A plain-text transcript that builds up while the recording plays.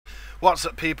What's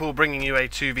up, people? Bringing you a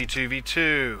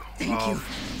 2v2v2 Thank you.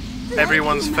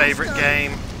 Everyone's favourite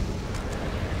game,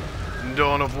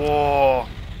 Dawn of War.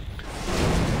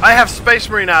 I have Space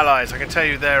Marine allies. I can tell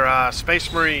you there are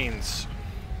Space Marines.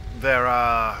 There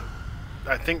are,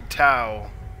 I think,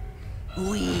 Tau.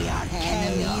 We are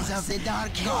enemies of the dark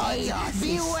gods.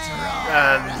 Beware!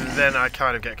 And then I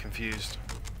kind of get confused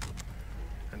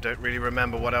and don't really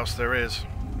remember what else there is.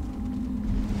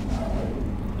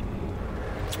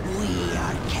 We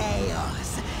are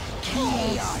chaos.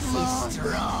 Chaos is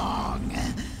strong.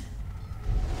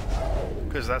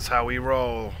 Because that's how we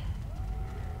roll.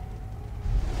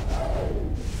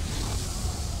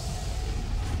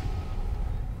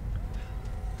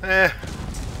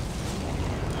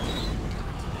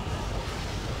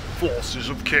 Forces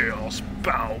of chaos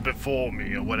bow before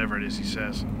me, or whatever it is he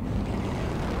says.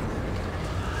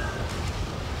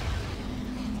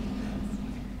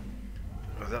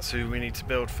 Well, that's who we need to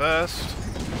build first.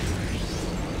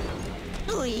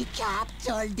 We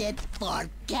captured it for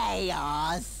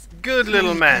chaos. Good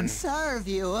little men. We can serve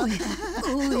you.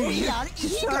 We are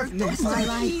eager to My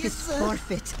life is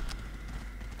forfeit.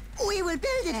 We will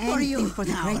build it for you. For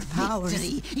the Our great powers.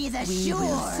 victory is assured. We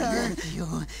will serve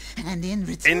you, and in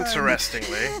return,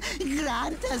 Interestingly,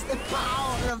 grant us the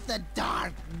power of the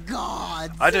dark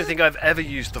gods. I don't think I've ever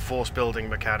used the force building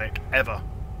mechanic, ever.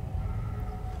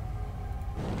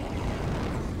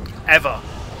 Ever.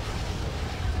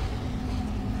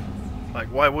 Like,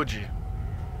 why would you?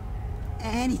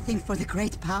 Anything for the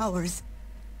great powers.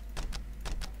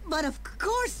 But of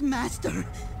course, Master.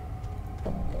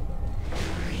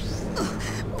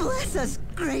 Bless us,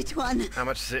 Great One. How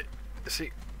much is it?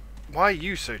 See, why are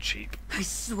you so cheap? I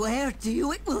swear to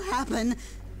you it will happen.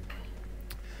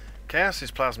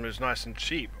 Chaos's plasma is nice and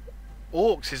cheap.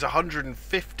 Orcs is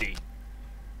 150.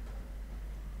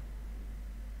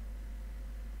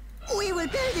 We will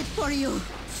build it for you.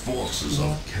 Forces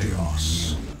of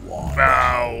chaos.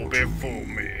 Bow before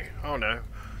me. Oh no.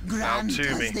 Bow Grant to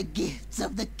us me. the gifts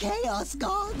of the Chaos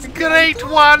Gods. Great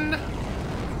One!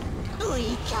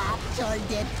 We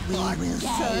captured it for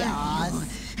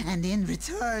chaos, and in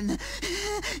return,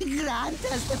 grant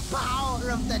us the power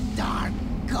of the dark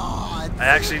gods. I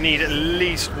actually need at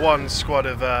least one squad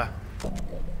of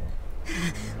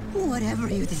Whatever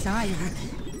you desire.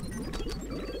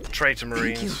 traitor Thank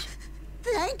you. marines.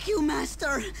 Thank you,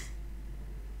 Master.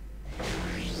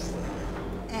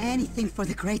 Anything for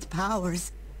the great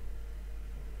powers.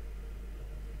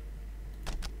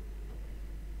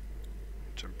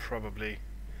 So probably,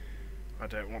 I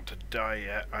don't want to die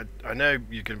yet. I know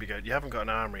you're going to be good. You haven't got an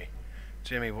armory.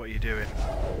 Jimmy, what are you doing?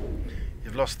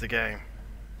 You've lost the game.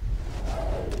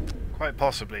 Quite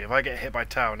possibly. If I get hit by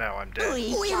Tau now, I'm dead.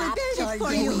 We will build it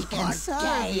for you. We can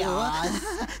serve you.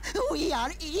 We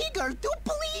are eager to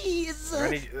please. Are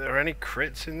there any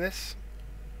crits in this?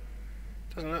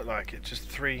 Doesn't look like it. Just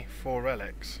 3-4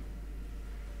 relics.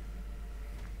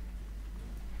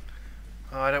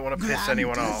 Oh, I don't want to piss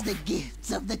anyone off. Grant us the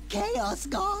gifts of the Chaos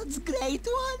Gods, Great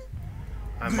One.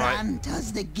 I might Grant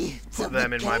us the gifts put of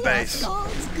them the in my Chaos base.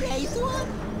 Gods, Great One.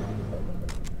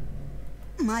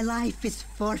 My life is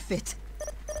forfeit.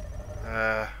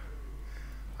 I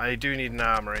do need an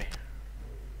armory.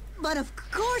 But of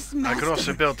course, I Master. could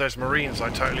also build those marines I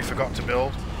totally forgot to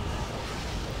build.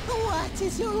 What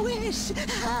is your wish,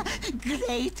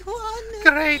 Great One?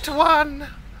 Great One!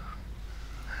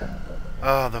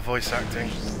 Oh, the voice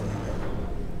acting.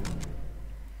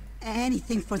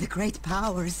 Anything for the great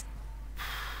powers.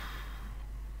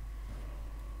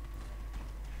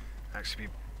 Actually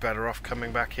be better off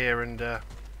coming back here and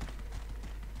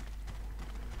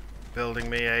building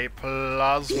me a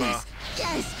plasma.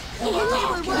 Yes, we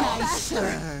will work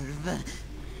serve.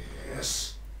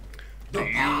 Yes. Do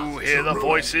you hear the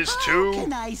voices How too?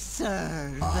 can I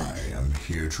serve? I am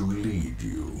here to lead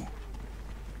you.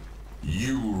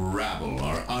 You rabble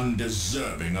are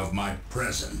undeserving of my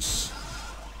presence.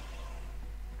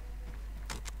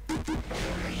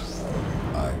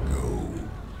 I go.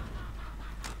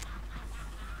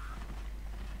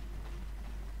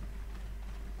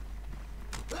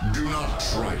 Do not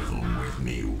trifle with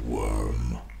me,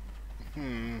 worm.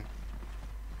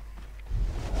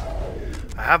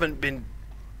 I haven't been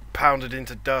pounded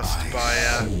into dust I by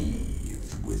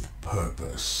seethe with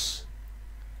purpose.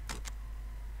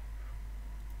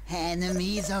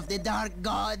 Enemies of the dark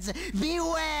gods,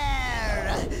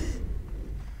 beware!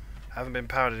 haven't been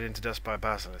pounded into dust by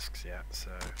basilisks yet,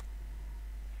 so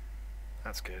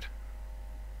that's good.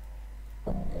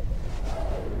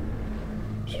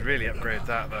 Should really upgrade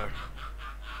that though.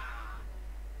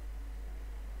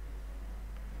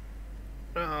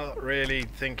 Not really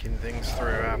thinking things through,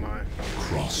 am I?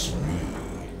 Cross me.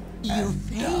 You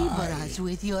favor us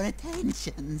with your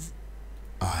attentions.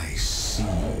 I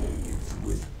seethe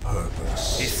with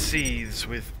purpose. He seethes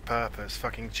with purpose.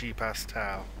 Fucking cheap ass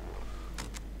towel.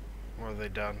 What have they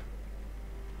done?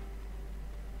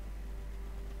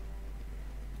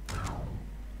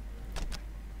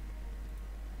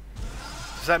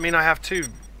 Does that mean I have 2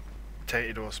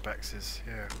 tainted auspexes?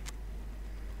 Yeah.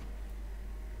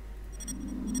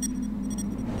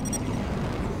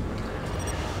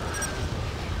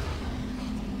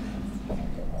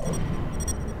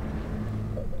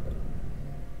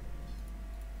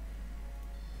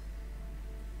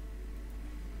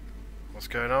 What's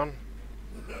going on?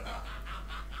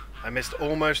 I missed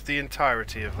almost the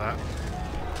entirety of that.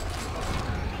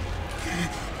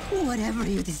 Whatever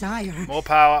you desire. More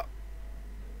power.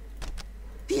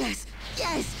 Yes,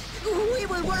 yes! We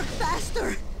will work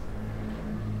faster!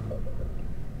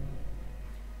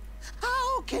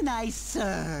 How can I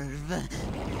serve?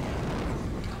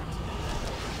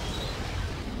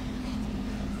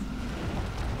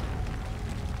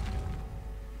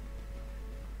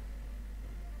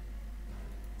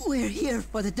 We're here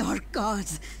for the Dark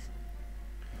Gods.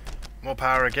 More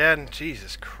power again.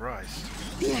 Jesus Christ.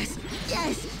 Yes,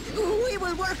 yes! We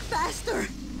will work faster!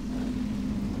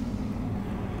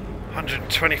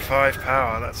 125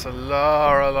 power. That's a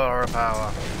lot of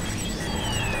power.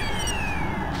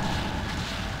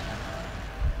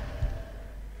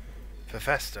 For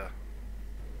Festa.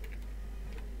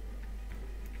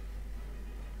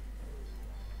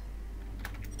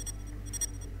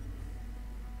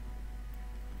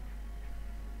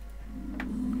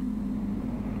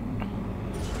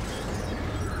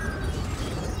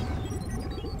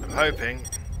 I'm hoping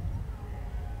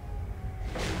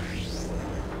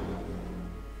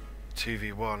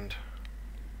 2v1.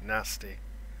 Nasty.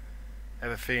 I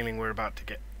have a feeling we're about to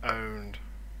get owned.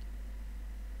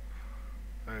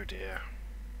 Oh dear.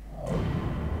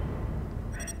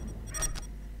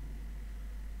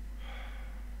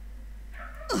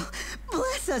 Oh,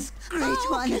 bless us, Great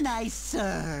How One! can I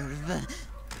serve?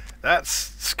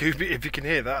 That's Scooby, if you can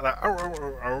hear that,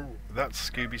 that's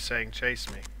Scooby saying chase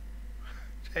me.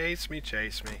 Chase me,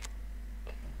 chase me.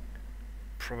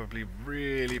 Probably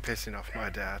really pissing off my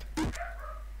dad.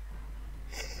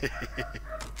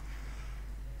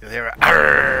 You'll hear a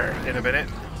 "Arrgh" in a minute,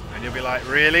 and you'll be like,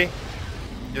 really?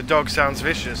 Your dog sounds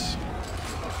vicious.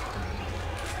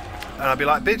 And I'll be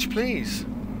like, bitch, please.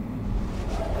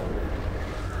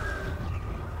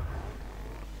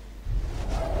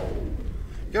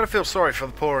 You gotta feel sorry for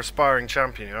the poor aspiring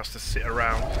champion who has to sit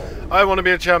around. I want to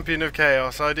be a champion of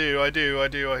chaos. I do. I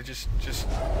just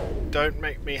don't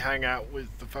make me hang out with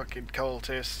the fucking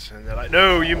cultists. And they're like,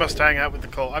 no, you must hang out with the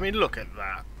cult. I mean, look at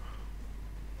that.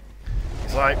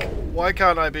 It's like, why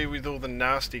can't I be with all the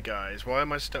nasty guys? Why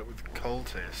am I stuck with the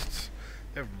cultists?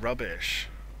 They're rubbish.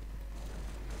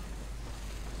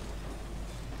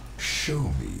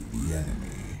 Show me the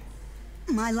enemy.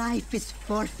 My life is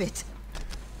forfeit.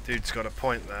 Dude's got a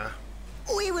point there.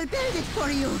 We will build it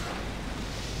for you!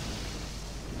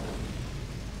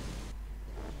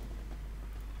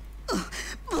 Oh,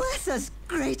 bless us,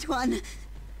 Great One!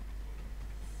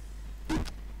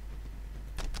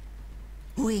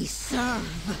 We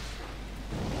serve!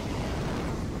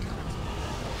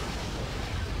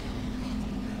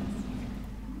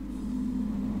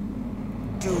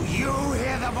 Do you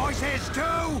hear the voices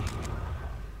too?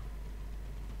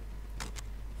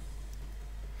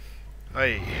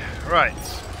 Hey, right.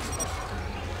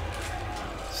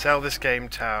 Sell this game,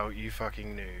 Tau, you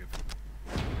fucking noob.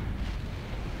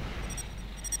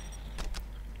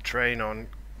 Train on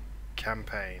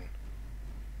campaign.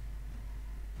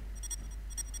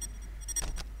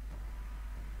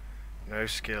 No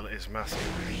skill is massive.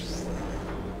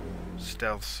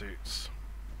 Stealth suits.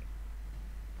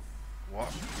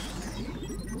 What?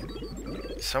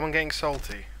 Is someone getting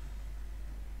salty?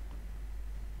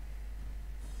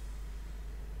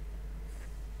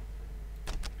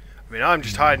 I mean, I'm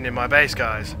just hiding in my base,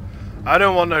 guys. I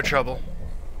don't want no trouble.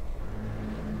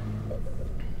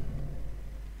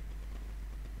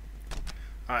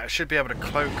 Alright, I should be able to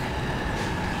cloak.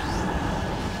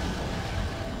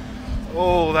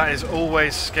 Oh, that is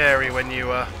always scary when you,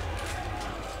 I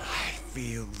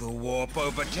feel the warp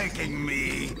overtaking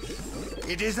me.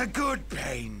 It is a good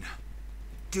pain.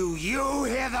 Do you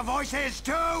hear the voices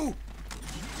too?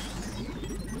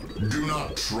 Do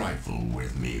not trifle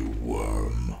with me,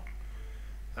 worm.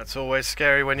 That's always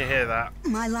scary when you hear that.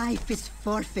 My life is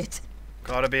forfeit.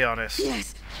 Gotta be honest.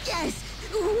 Yes, yes!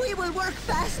 We will work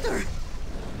faster!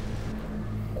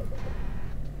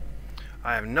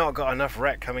 I have not got enough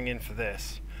wreck coming in for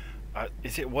this.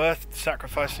 Is it worth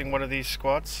sacrificing one of these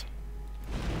squads?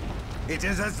 It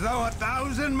is as though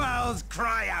 1,000 mouths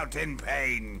cry out in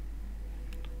pain.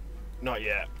 Not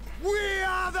yet. We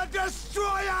are the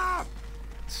destroyer!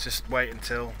 Let's just wait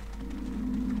until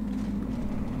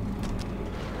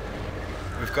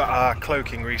we've got our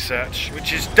cloaking research,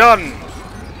 which is done.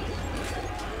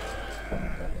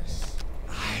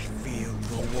 I feel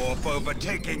the warp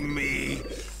overtaking me.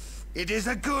 It is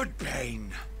a good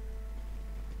pain.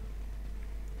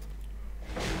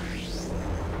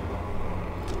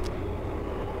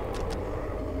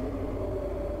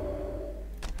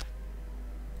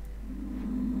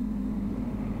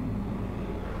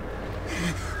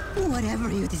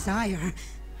 Whatever you desire.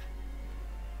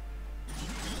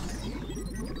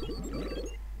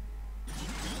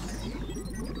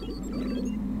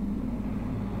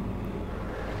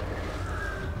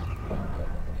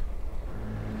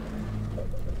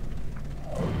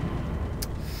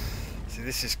 See,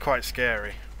 this is quite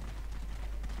scary.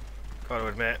 Gotta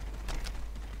admit.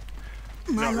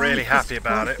 Not really happy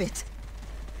about it.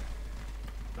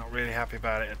 Not really happy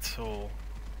about it at all.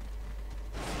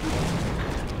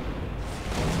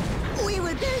 We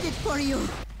will build it for you.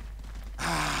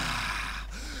 Ah,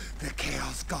 the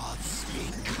Chaos Gods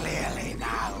speak clearly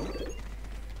now.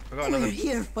 We've got another. We're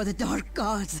here for the Dark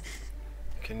Gods.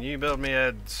 Can you build me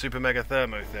a super mega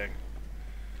thermo thing?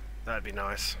 That'd be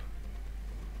nice.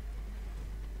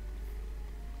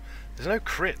 There's no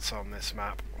crits on this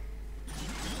map.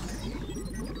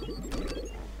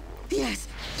 Yes,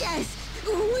 yes,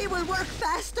 we will work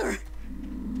faster.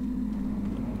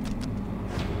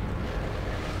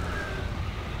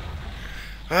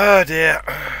 Oh dear.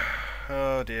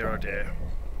 Oh dear, oh dear.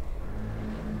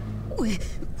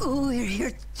 We're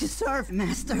here to serve,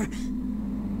 Master.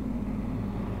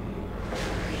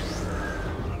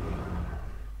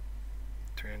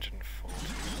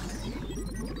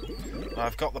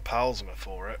 I've got the Palsma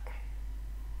for it.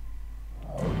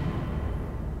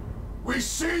 We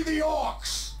see the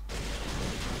orcs!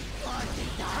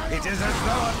 It is as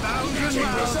though 1,000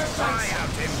 mouths cry out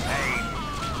in pain.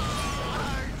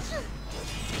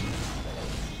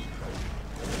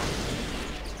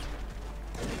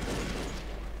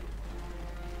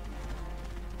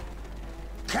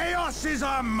 Chaos is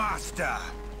our master!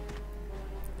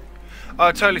 Oh,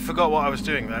 I totally forgot what I was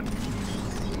doing then.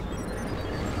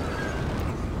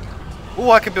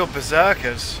 Oh, I can build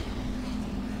berserkers.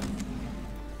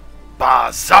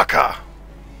 Berserker!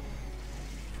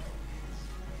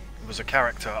 There was a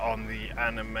character on the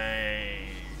anime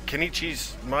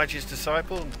Kenichi's Maiji's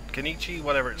Disciple? Kenichi?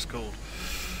 Whatever it's called.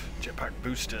 Jetpack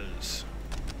boosters.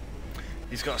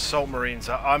 He's got assault marines.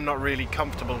 I'm not really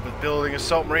comfortable with building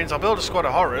assault marines. I'll build a squad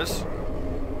of horrors.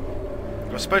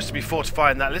 I was supposed to be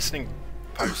fortifying that listening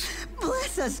post.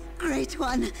 Bless us, Great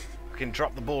One. I can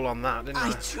drop the ball on that, didn't I?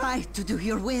 I tried to do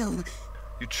your will.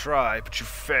 You try, but you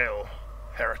fail,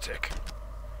 heretic.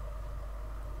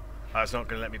 Oh, it's not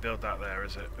going to let me build that there,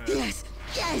 is it? Yes,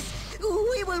 yes,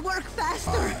 we will work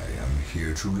faster. I am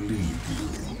here to lead you.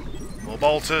 More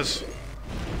bolters.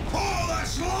 For the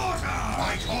slaughter!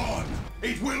 Fight on!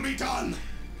 It will be done!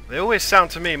 They always sound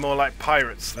to me more like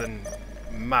pirates than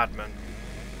madmen.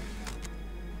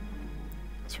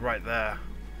 It's right there.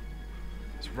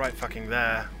 It's right fucking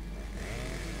there.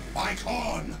 Fight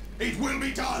on! It will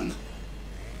be done!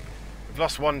 We've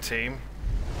lost one team.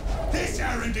 This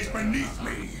errand is beneath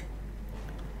me!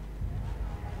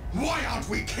 Why aren't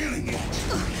we killing it?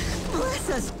 Bless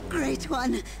us, Great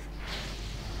One.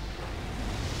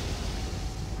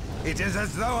 It is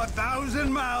as though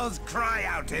 1,000 mouths cry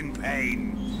out in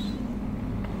pain.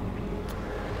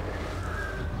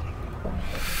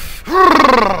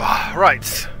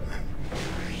 Right.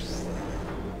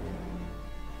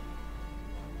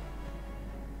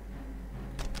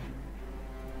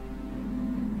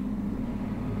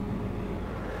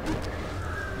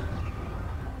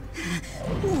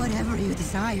 Whatever you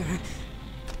desire.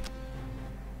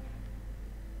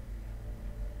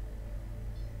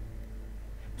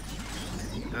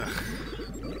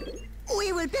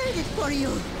 We will build it for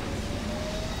you.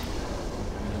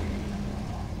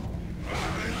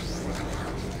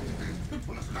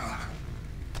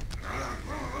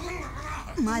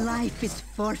 My life is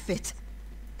forfeit.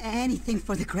 Anything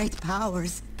for the great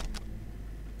powers.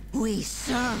 We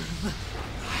serve.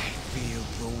 I feel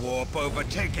the warp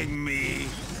overtaking me.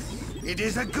 It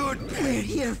is a good pain. We're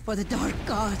here for the Dark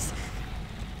Gods.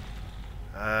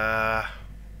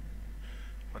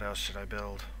 What else should I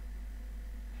build?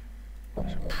 I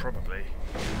should probably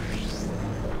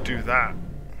do that.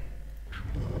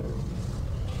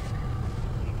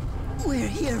 We're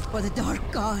here for the Dark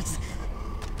Gods.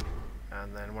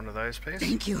 And then one of those, please.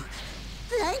 Thank you.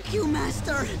 Thank you,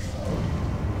 Master.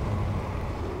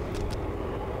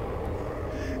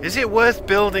 Is it worth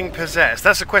building possessed?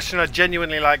 That's a question I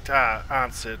genuinely like to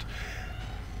answered.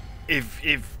 If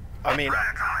I mean,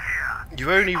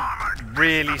 you only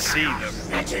really see them.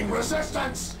 Meeting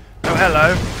resistance! Oh,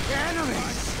 hello.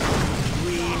 Enemies!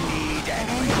 We need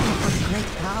enemies. Anything for the great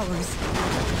powers.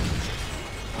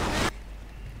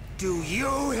 Do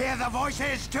you hear the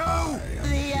voices too?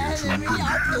 The enemy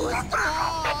are too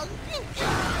strong.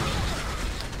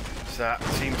 Is that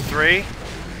team 3?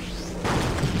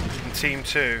 And team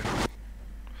 2?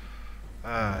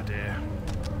 Oh dear.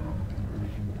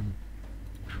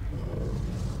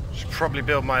 Should probably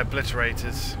build my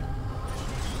obliterators.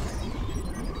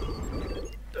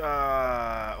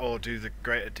 Or do the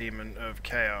greater demon of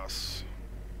chaos.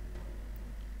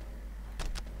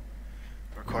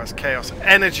 Requires chaos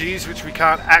energies, which we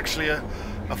can't actually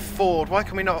afford. Why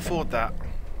can we not afford that?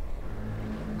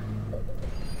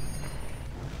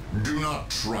 Do not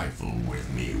trifle with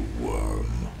me, worm.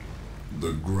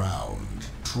 The ground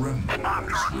trembles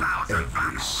with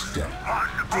every step.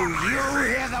 Do you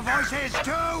hear the voices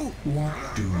too?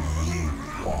 What do you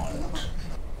want?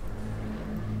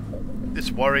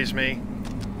 This worries me.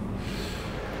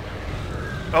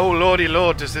 Oh lordy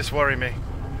lord, does this worry me.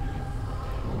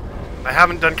 I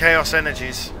haven't done chaos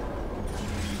energies.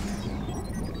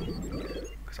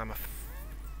 Because I'm a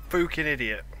fucking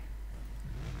idiot.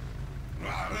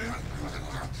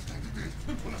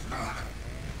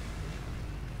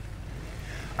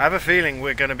 I have a feeling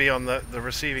we're going to be on the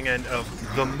receiving end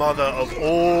of the mother of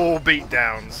all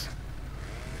beatdowns.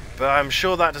 But I'm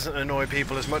sure that doesn't annoy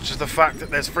people as much as the fact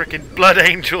that there's freaking blood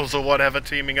angels or whatever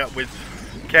teaming up with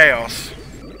chaos.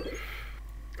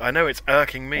 I know it's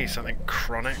irking me, something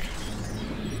chronic.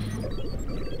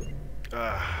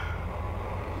 I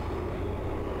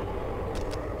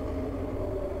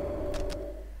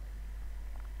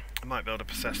might build a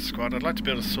possessed squad. I'd like to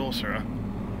build a sorcerer.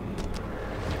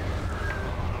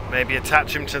 Maybe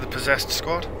attach him to the possessed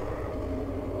squad.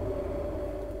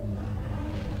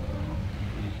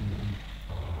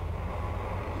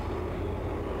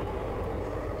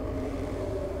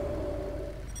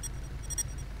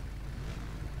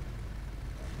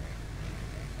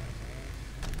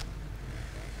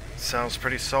 Sounds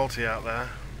pretty salty out there.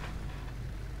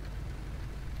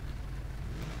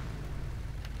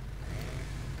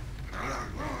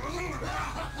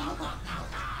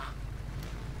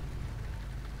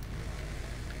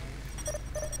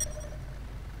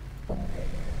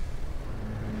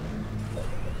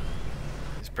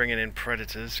 He's bringing in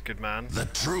predators, good man. The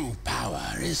true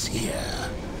power is here.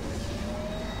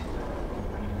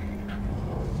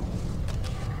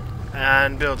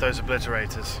 And build those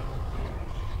obliterators.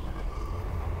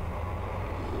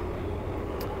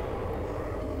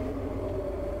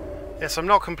 Yes, I'm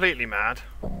not completely mad.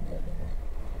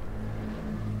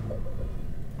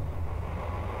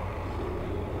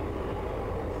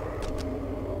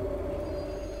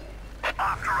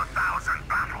 After 1,000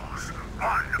 battles,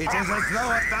 one. It is as though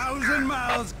 1,000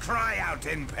 mouths cry out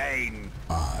in pain.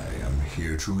 I am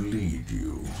here to lead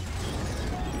you.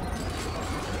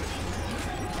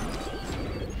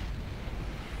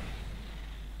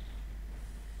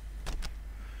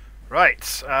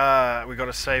 Right, we got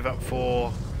to save up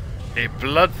for a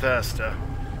bloodthirster,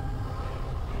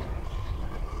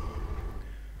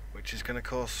 which is going to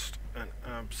cost an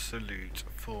absolute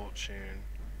fortune.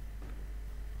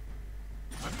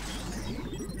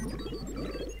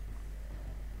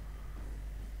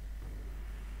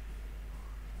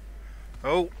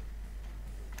 Oh,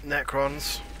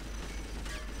 Necrons.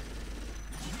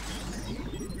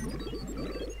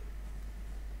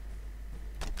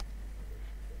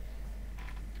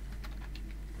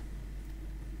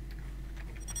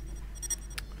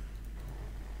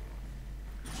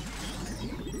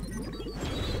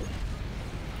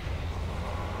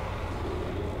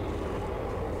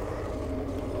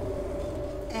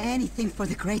 Anything for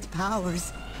the great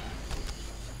powers.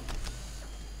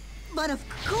 But of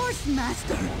course,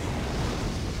 Master.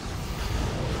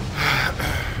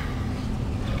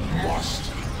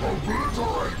 Must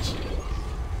obliterate.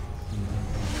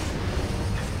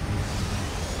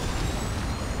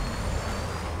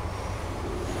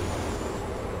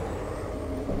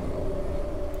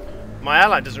 My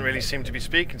ally doesn't really seem to be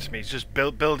speaking to me. He's just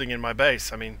building in my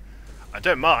base. I mean, I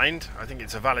don't mind. I think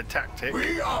it's a valid tactic.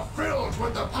 We are filled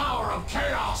with the power of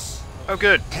chaos. Oh,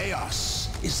 good. Chaos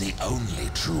is the only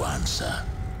true answer.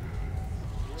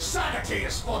 Sanity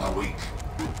is for the weak.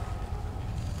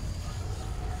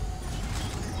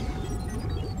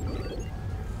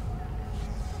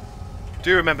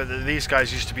 Do remember that these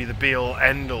guys used to be the be-all,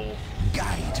 end-all.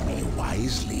 Guide me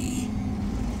wisely.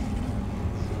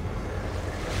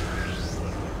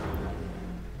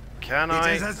 Can It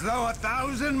I? is as though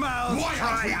 1,000 mouths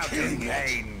cry out in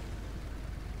pain.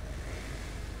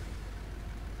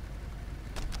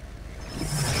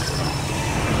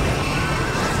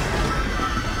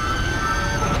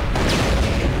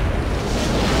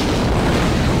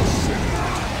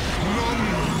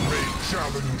 None may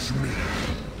challenge me.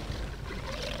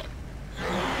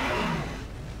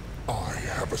 I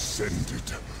have ascended.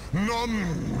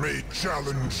 None may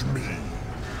challenge me.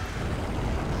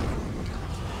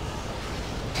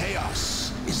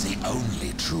 Chaos is the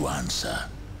only true answer.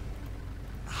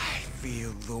 I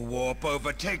feel the warp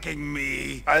overtaking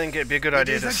me. I think it'd be a good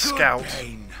idea It to is a good scout.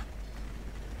 pain.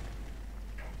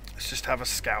 Let's just have a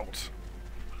scout.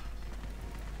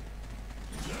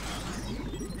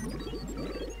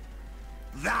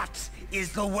 That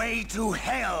is the way to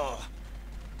hell.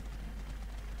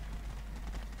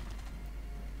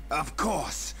 Of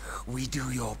course, we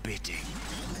do your bidding.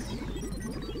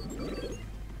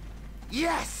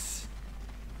 Yes!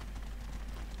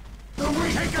 The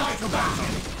weak fight to battle!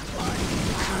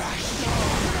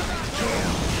 Crush!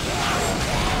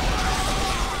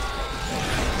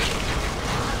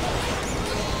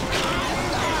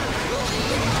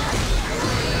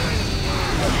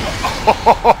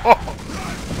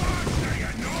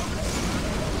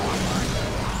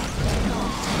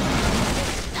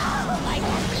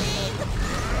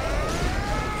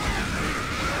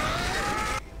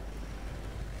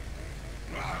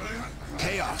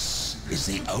 Chaos is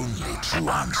the only true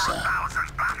answer.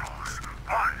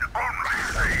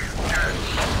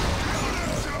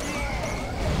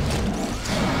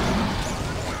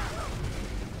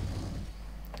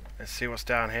 Let's see what's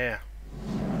down here.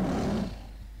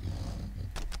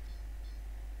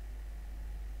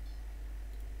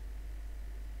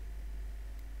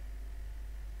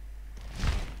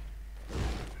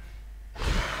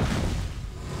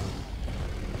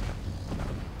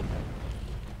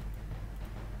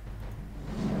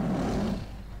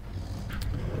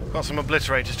 Got some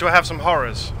obliterators. Do I have some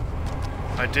horrors?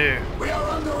 I do. We are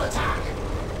under attack!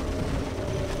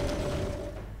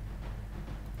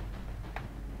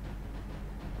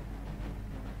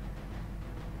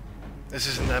 This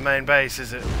isn't their main base,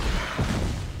 is it?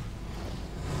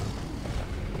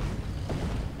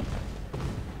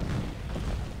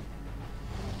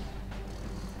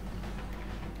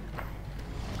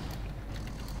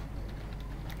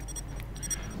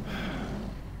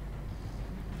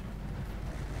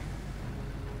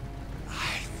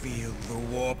 I feel the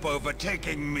warp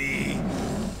overtaking me.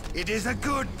 It is a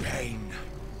good pain.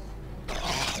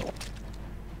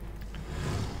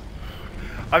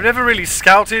 I've never really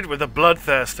scouted with a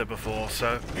bloodthirster before,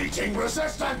 so... Meeting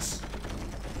resistance!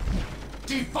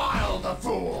 Defile the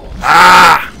fool!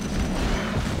 Ah!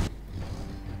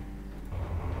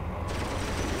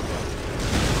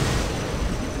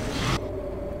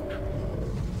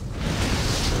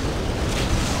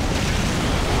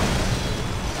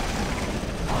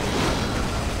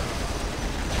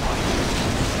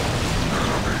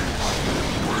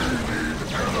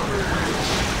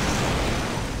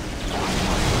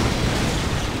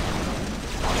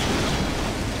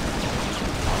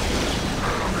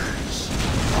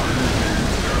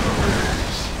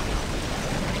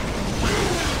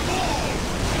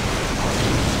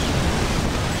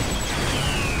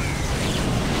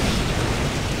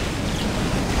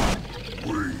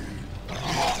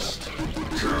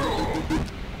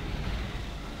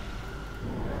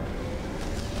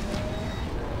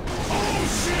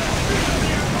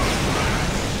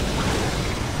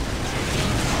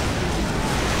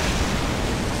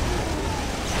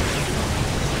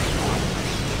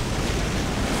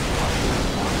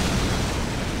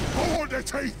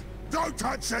 Teeth! Don't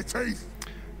touch their teeth!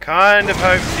 Kind of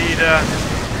hoped he'd,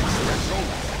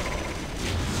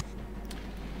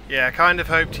 yeah, kind of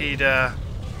hoped he'd,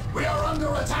 We are under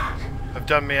attack! have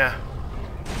done me a...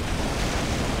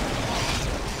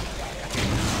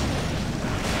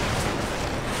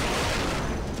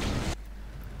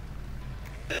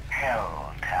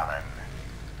 Hell Talon.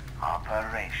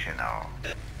 Operational.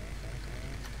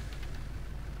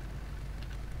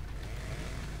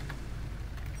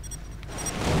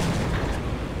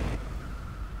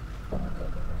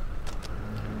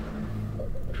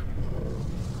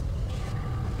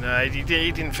 No, he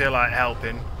didn't feel like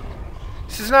helping.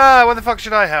 He says, nah, why the fuck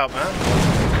should I help, man?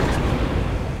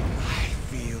 I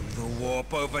feel the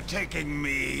warp overtaking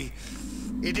me.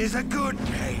 It is a good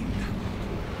pain.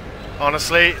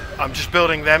 Honestly, I'm just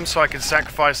building them so I can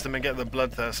sacrifice them and get the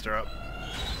bloodthirster up.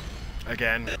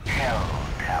 again. Hell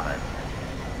Talon.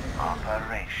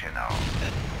 Operational.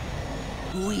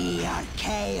 We are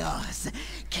chaos.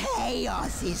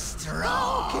 Chaos is strong.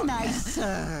 How can I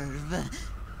serve?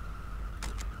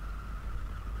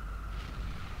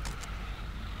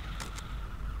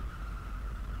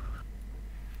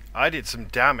 I did some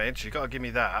damage, you gotta give me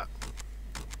that.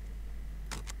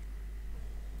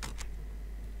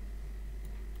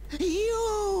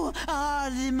 You are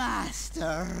the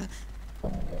master.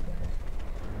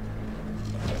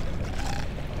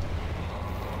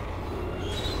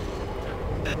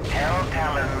 Hell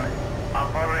Talon.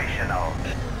 Operational.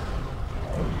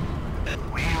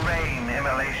 We rain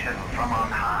immolation from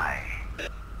on high.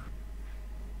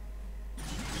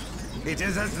 It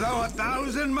is as though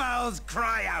 1,000 mouths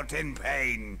cry out in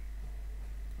pain.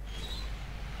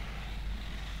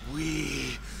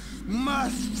 We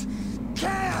must kill!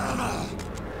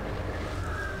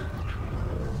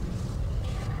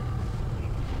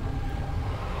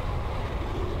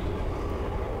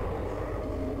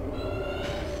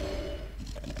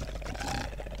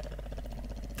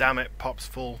 Damn it, Pop's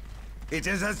full. It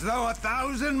is as though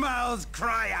 1,000 mouths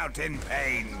cry out in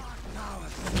pain.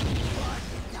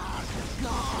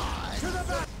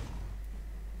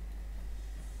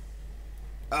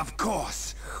 Of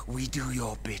course, we do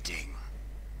your bidding.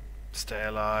 Stay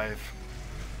alive.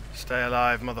 Stay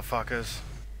alive, motherfuckers.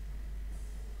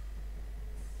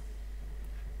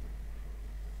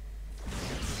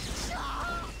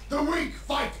 The weak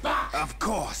fight back! Of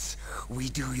course, we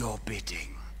do your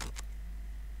bidding.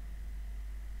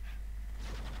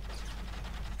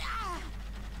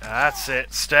 That's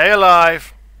it. Stay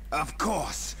alive. Of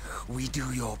course, we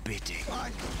do your bidding.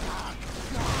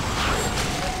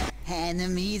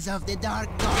 Enemies of the dark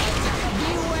gods,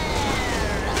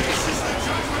 beware! This is the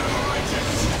judgment of the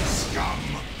righteous, scum!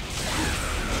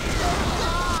 The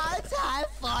gods have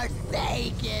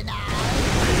forsaken us!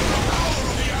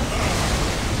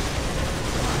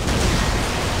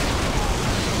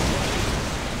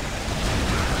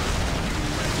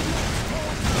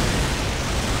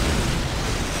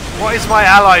 What is my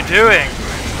ally doing?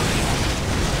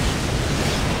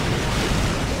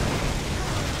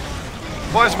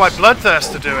 What is my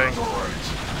bloodthirster doing?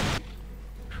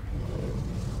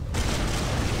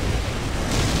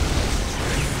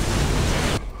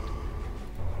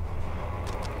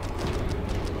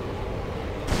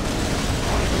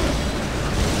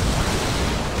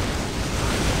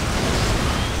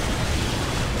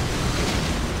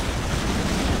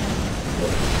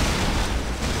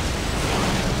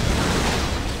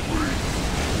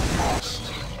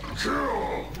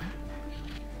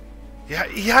 Yeah,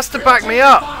 he has to back me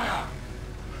up.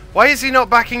 Why is he not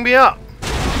backing me up?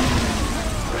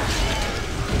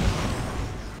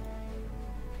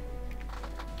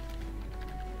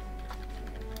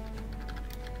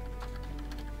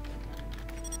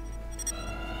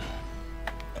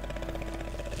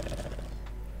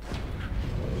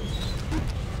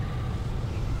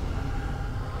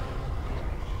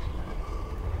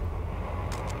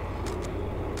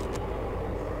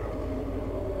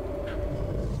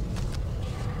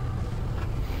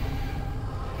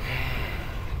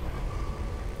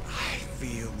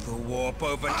 The warp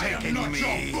overtaking I am not me.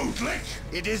 your bootlick.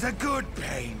 It is a good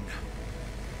pain.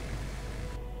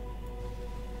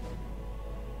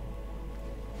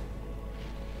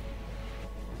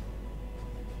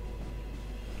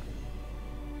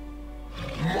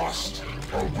 Must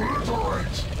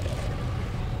obliterate.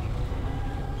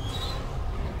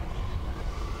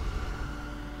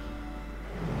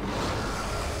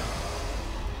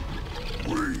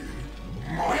 We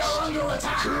are under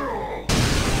attack. Kill.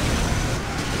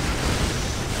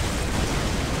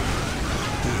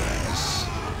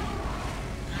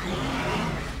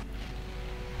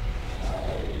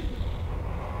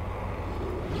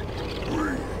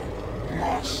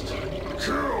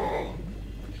 Kill!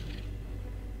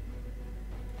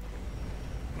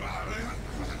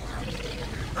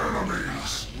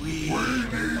 Enemies! We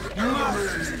need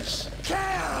enemies! Kill!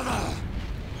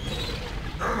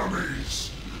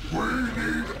 Enemies! We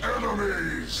need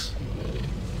enemies!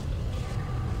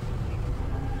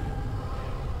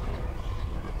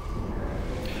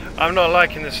 I'm not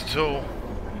liking this at all.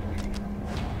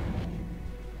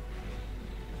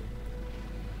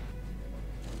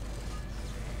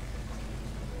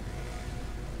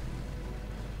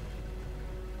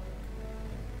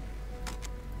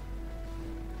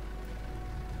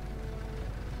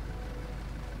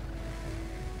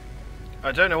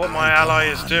 I don't know what my ally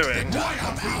is doing.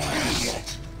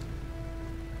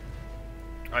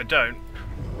 I don't.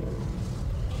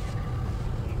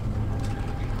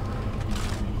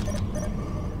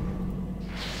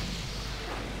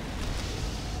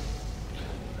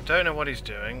 I don't know what he's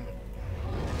doing.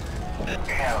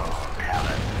 Hell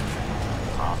Talon.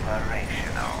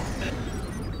 Operational.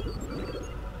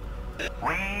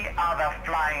 We are the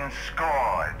flying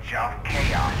scourge of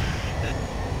chaos.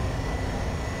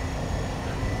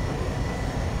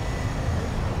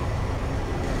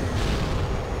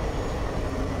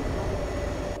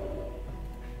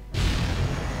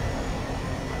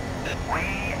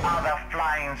 We are the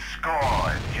flying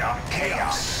scourge of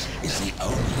chaos. Is the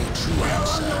only true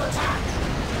answer.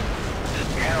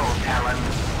 Hell Talon,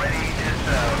 ready to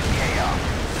serve chaos.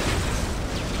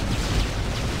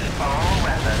 All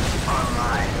weapons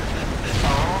online.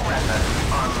 All weapons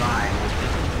online.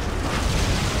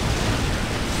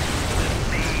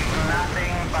 Leave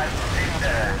nothing but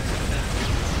cinders.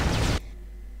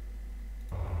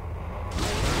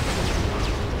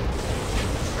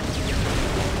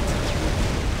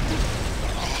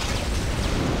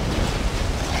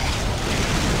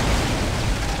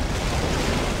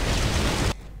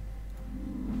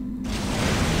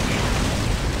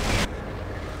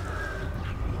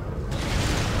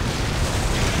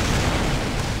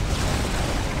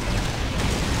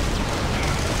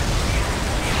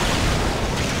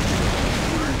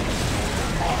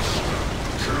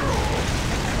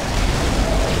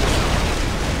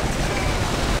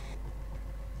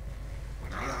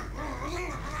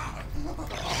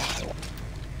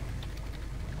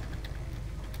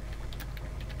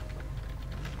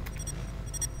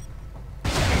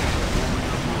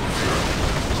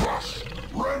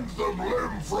 Rend them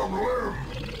limb from limb!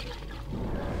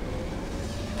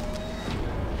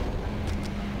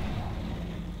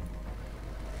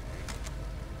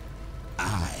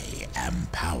 I am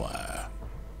power.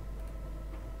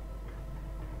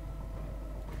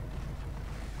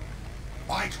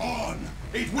 Fight on!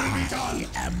 It will be done! I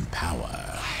am power.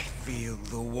 I feel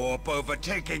the warp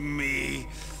overtaking me.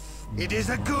 It is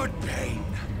a good pain.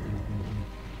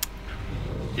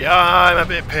 Yeah, I'm a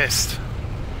bit pissed.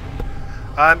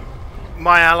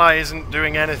 My ally isn't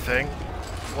doing anything.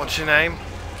 What's your name?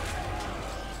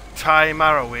 Tai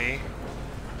Marawi.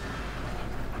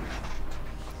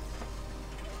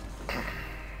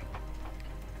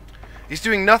 He's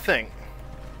doing nothing.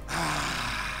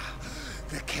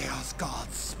 The Chaos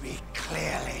Gods speak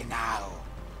clearly now.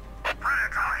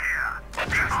 Predator here.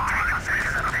 Just take us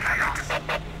into the chaos.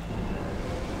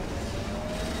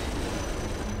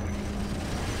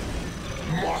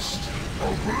 Must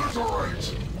obliterate!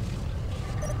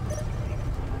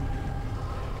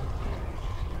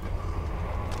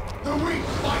 The weak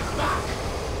fight back!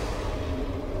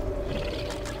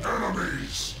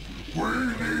 Enemies! We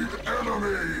need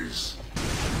enemies!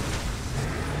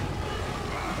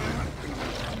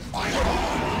 Fight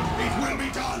on! It will be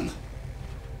done!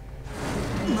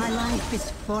 My life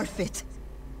is forfeit.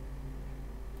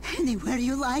 Anywhere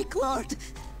you like, Lord.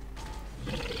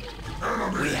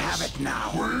 Enemies! We have it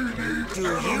now. We need Do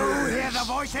you enemies! hear the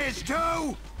voices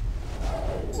too?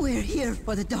 We're here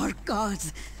for the Dark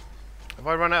Gods. Have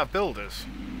I run out of builders?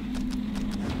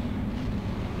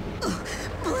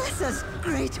 Bless us,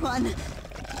 Great One.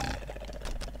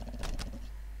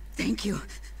 Thank you.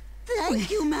 Thank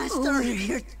you, Master. We're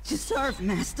here to serve,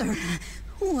 Master.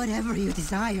 Whatever you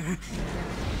desire.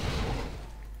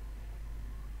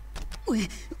 We're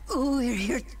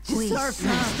here to serve,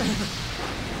 Master.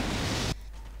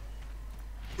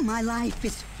 My life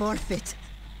is forfeit.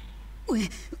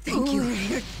 Thank you. We're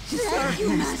here to serve, you,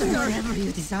 Master. Whatever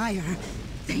you desire.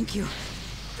 Thank you.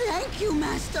 Thank you,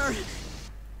 Master.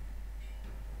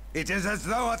 It is as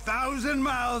though 1,000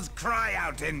 mouths cry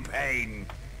out in pain.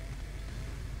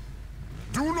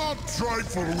 Do not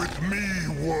trifle with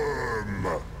me,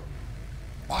 worm!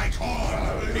 Fight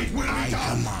on! It will be done!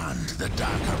 I command the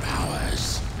darker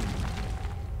powers.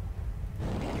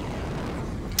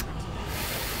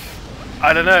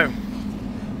 I don't know.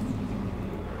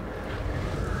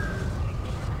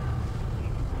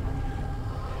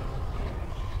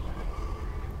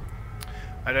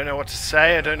 I don't know what to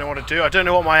say, I don't know what to do, I don't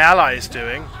know what my ally is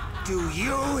doing. Do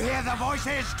you hear the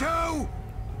voices too?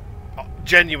 I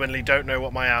genuinely don't know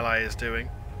what my ally is doing.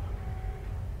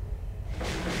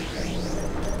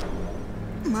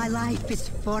 My life is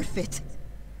forfeit.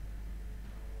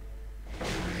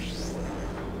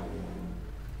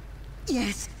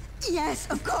 Yes, yes,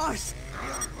 of course.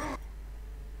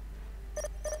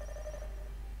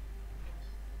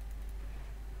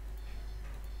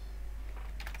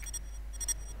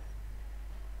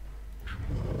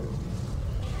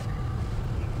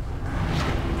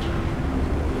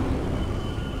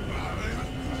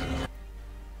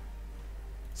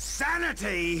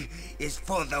 Sanity is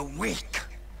for the weak.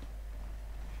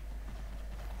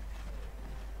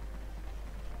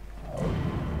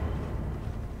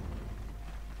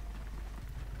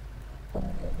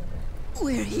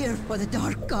 We're here for the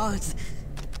Dark Gods.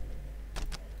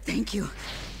 Thank you.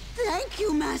 Thank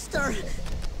you, Master!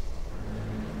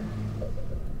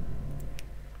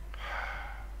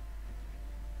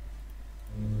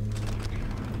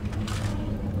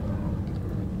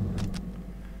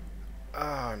 Oh,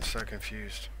 I'm so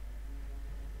confused.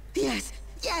 Yes,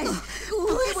 yes! We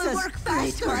will work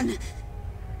faster! One.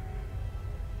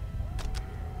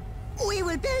 We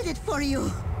will build it for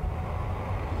you!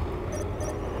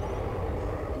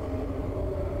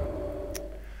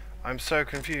 I'm so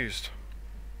confused.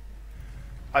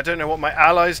 I don't know what my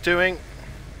ally's doing.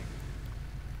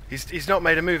 He's not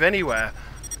made a move anywhere.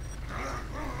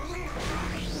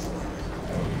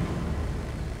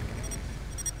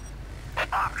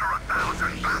 After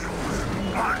 1,000 battles,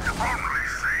 one only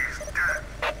sees death.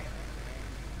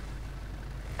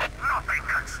 Nothing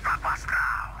can stop us now.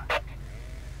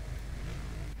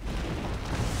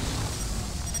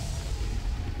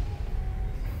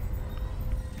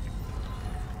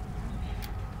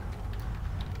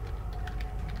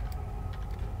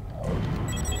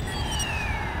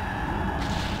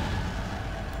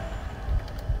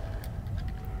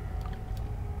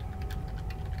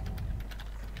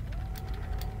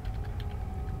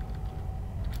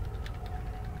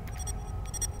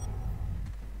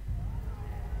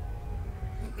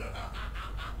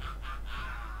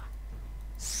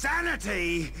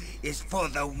 Sanity is for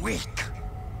the weak.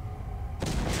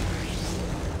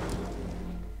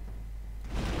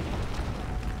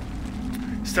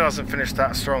 Still hasn't finished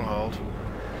that stronghold.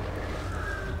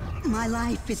 My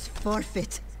life is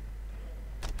forfeit.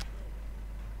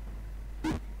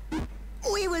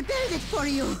 We will build it for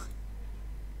you!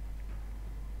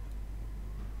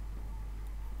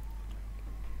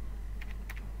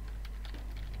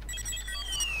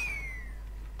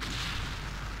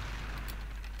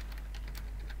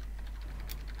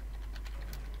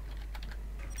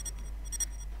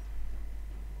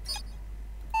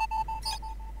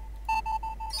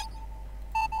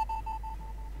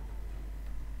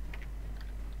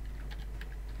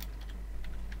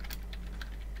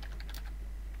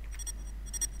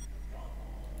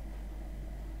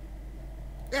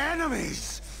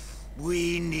 Enemies!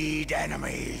 We need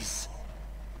enemies.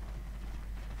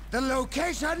 The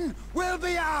location will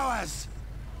be ours!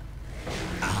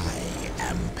 I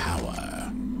am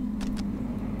power.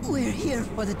 We're here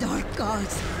for the Dark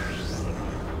Gods.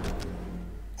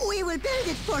 We will build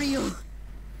it for you!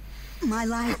 My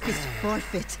life is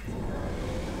forfeit.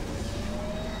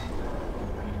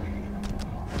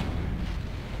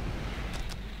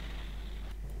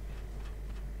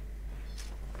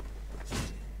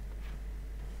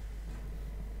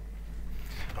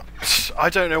 I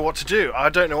don't know what to do. I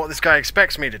don't know what this guy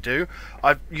expects me to do.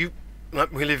 If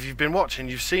you've been watching,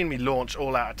 you've seen me launch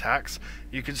all-out attacks.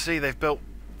 You can see they've built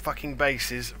fucking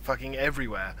bases fucking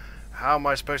everywhere. How am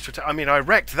I supposed to attack? I mean, I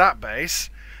wrecked that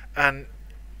base, and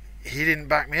he didn't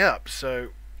back me up. So,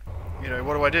 you know,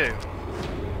 what do I do?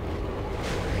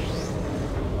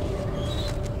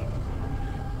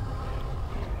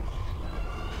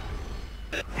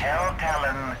 Hell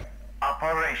Talon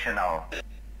operational.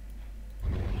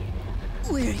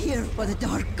 We're here for the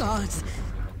Dark Gods.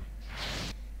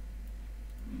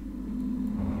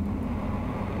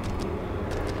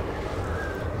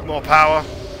 More power.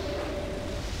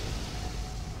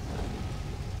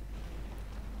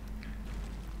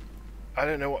 I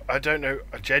don't know. I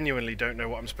genuinely don't know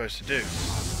what I'm supposed to do.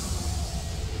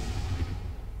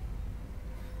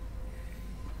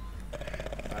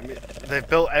 I mean, they've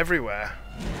built everywhere.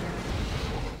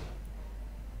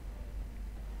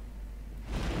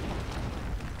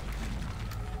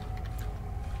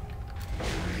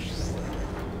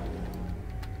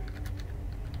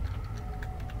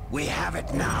 We have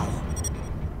it now.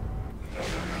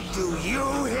 Do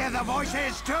you hear the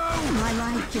voices too? My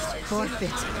life is forfeit.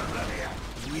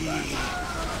 We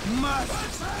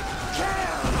must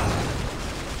kill!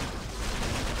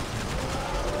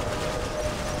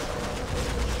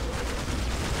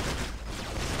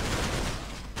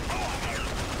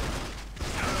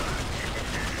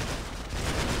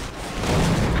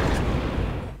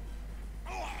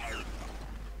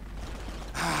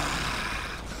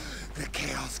 The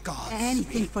Chaos Gods.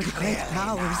 Anything for the great clearly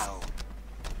powers. now.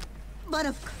 But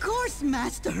of course,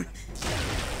 Master!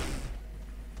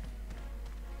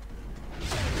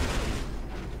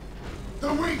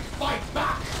 The weak fight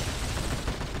back!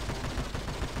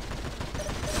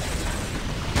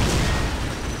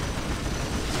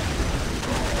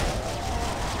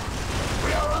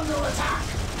 We are under attack!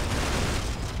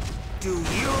 Do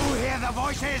you hear the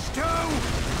voices too?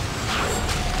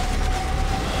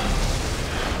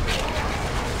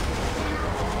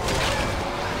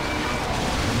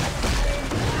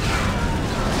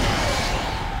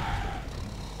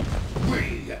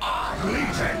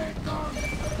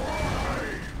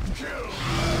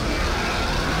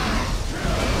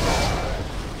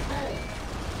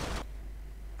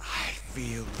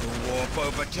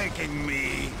 overtaking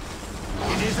me.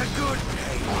 It is a good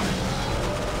pain.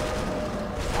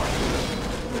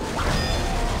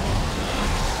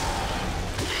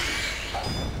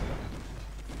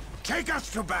 Take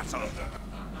us to battle!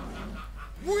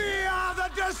 We are the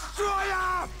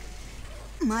Destroyer!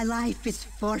 My life is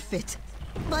forfeit.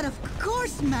 But of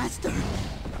course, Master.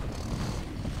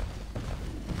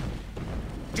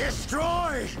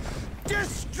 Destroy!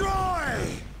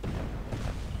 Destroy!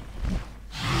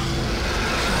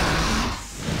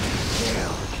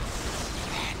 Kill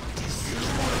and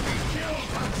destroy.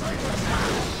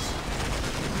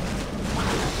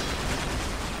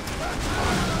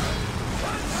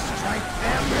 Strike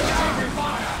them down!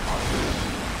 Fire!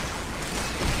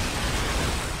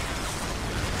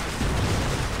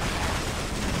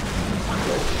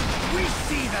 We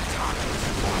see the target!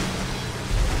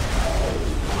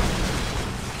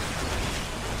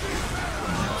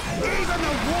 Even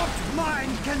a warped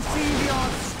mind can see the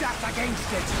odds stacked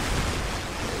against it!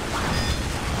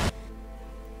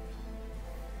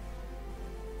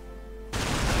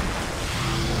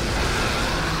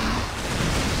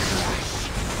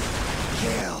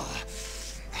 Kill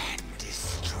and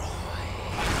destroy.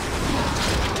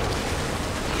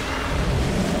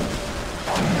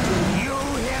 Do you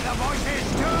hear the voices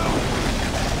too?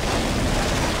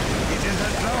 It is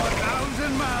as though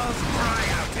 1,000 mouths cry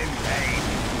out in pain.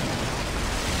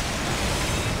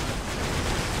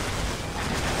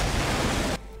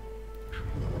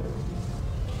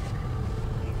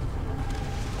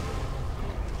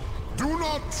 Do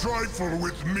not trifle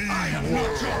with me, I am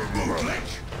not your bootleg!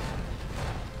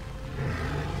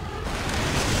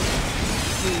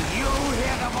 Do you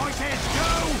hear the voices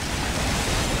too?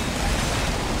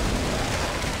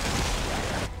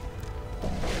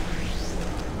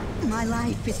 My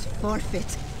life is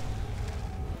forfeit.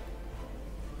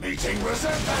 Meeting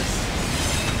resistance!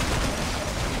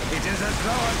 It is as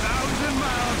though 1,000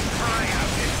 mouths cry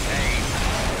out in pain.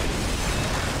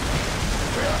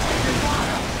 We are taking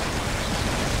fire!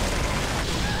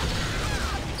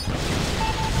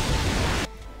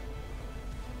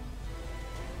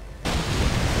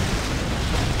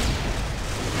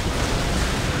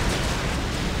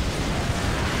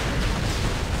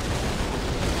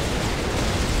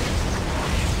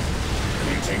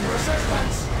 Meeting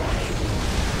resistance!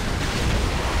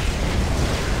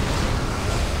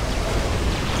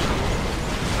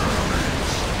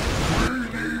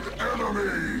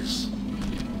 Enemies!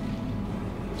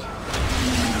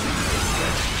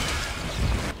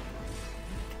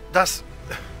 That's...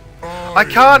 I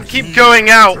can't keep going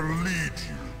out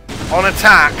on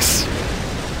attacks.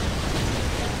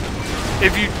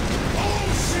 If you...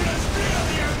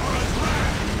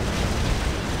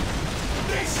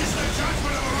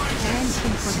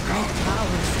 Dancing for the great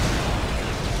powers.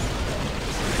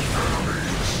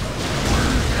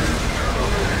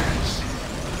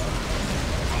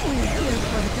 We're here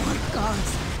for the dark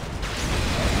gods.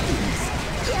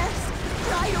 Yes,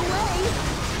 right away.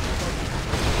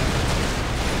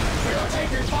 We are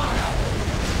taking fire!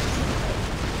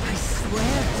 I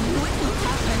swear to you it will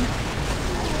happen.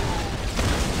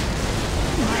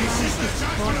 My life is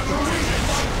forfeit.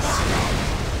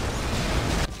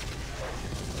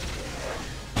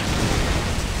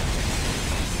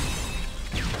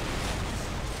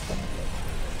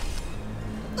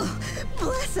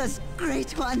 Bless us,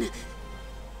 Great One.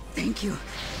 Thank you.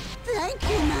 Thank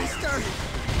you, Master.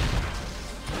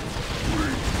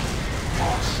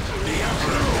 The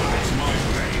Emperor is my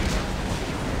blade!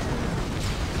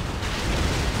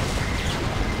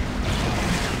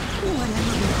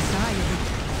 Whatever you desire.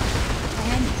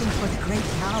 Anything for the great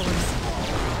powers.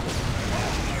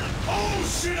 All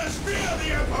sinners fear the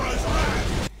Emperor's wrath!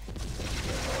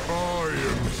 I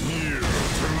am here to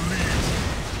lead you.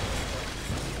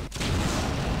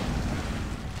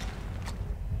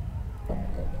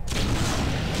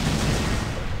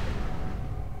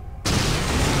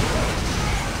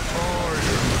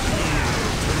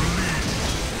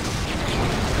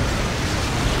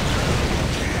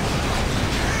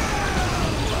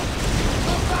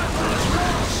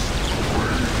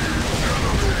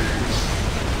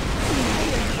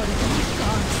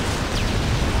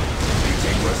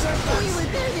 We will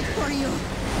build it for you.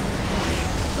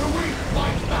 The weak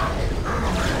fight back!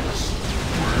 Enemies!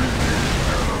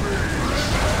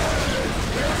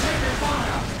 They're taking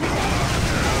fire!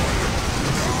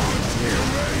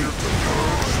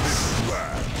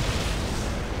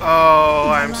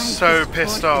 Oh, I'm so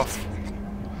pissed off.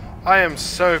 I am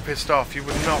so pissed off, you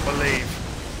would not believe.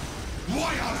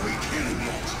 Why aren't we killing it?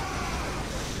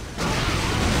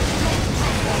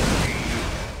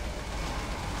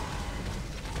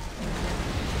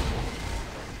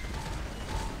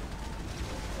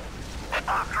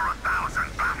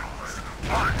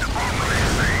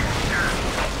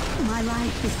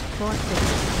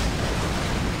 forfeit.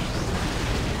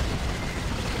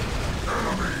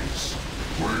 Enemies!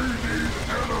 We need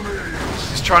enemies!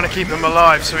 He's trying to keep them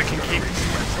alive so he can keep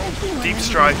deep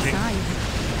striking.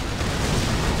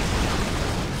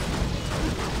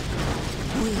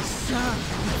 We serve.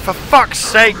 For fuck's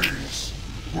sake!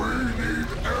 We need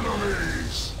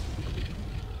enemies!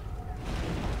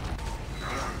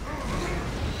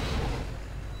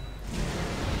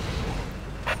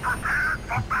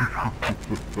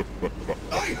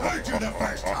 I heard you the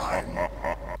first time!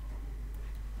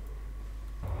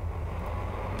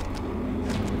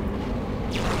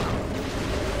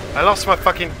 I lost my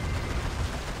fucking...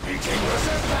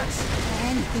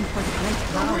 Anything for the great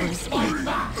powers.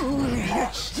 We're here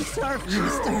to serve,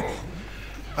 Master.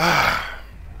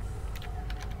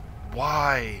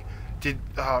 Why did...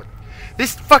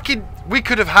 this fucking... We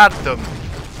could have had them.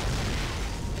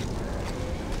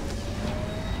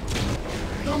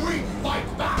 The weak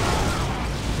fight back!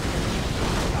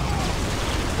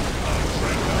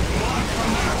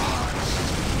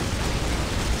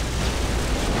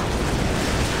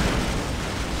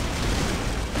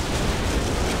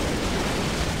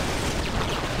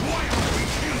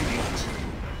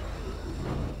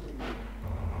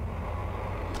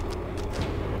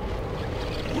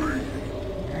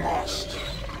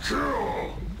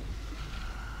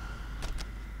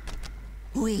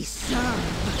 We serve.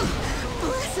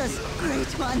 Bless us,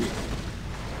 Great One.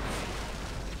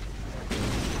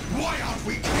 Why aren't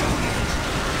we killing it?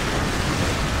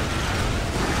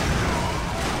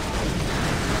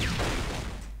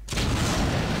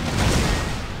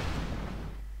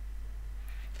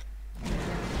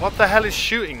 What the hell is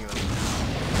shooting them?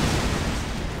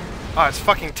 Oh, it's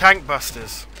fucking tank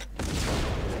busters.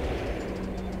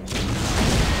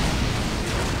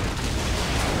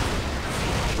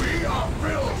 We are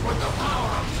filled with the power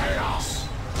of chaos.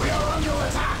 We are under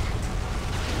attack.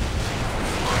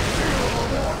 I feel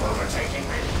the warp overtaking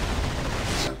me.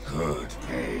 It's a good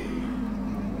pain.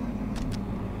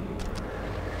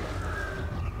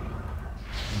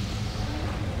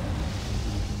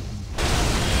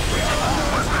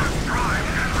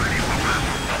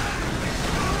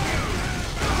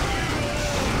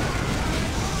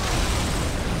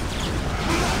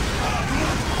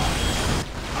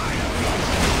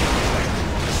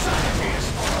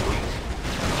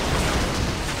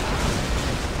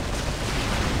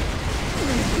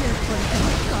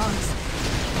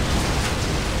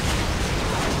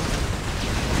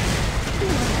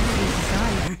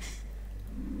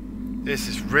 This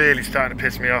is really starting to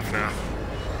piss me off now.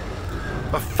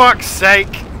 For fuck's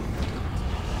sake!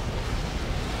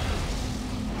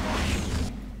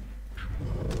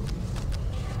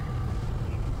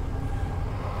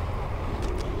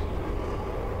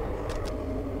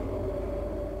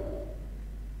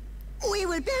 We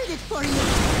will build it for you.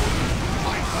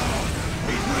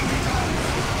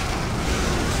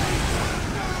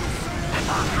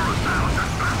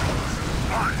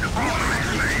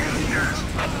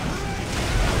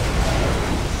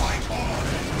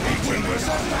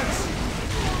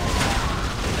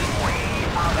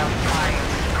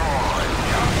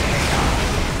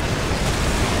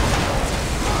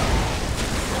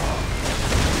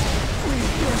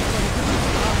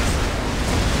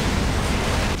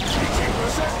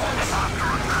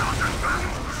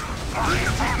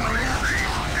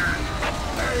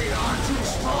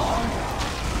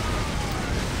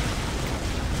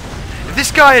 If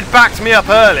this guy had backed me up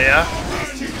earlier...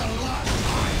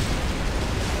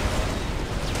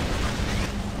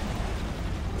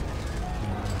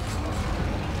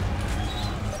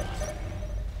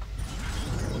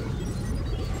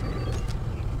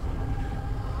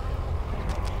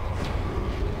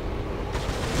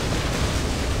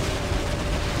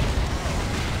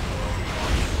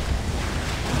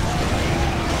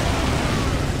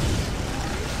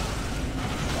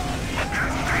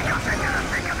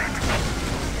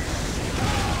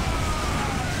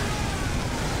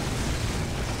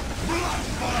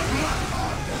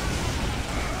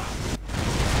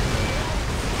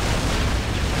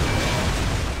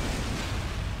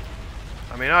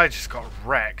 I mean, I just got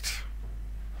wrecked.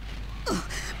 Oh,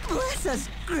 bless us,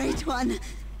 Great One.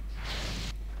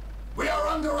 We are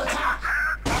under attack!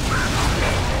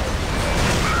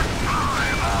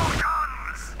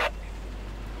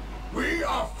 We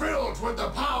are filled with the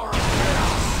power of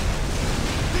chaos!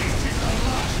 This is the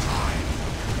last time!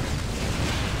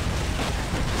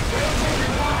 We'll take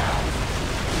it wild!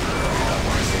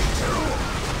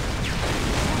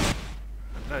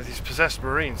 No, these possessed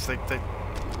Marines, they're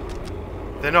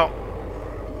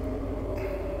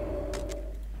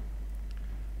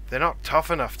not tough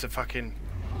enough to fucking...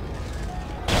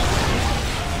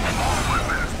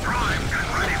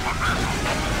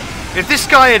 If this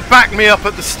guy had backed me up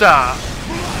at the start...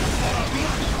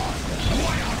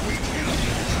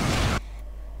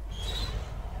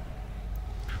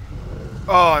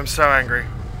 Oh, I'm so angry.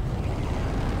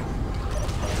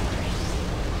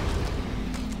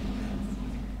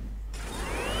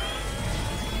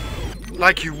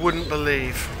 Like you wouldn't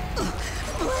believe.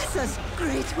 Bless us,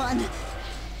 Great One.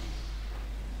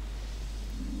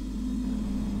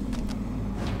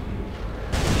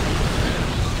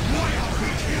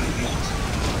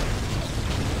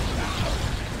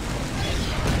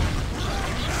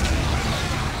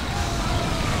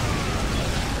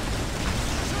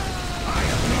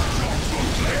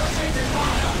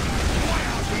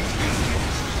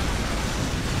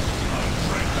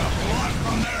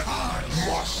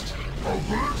 Must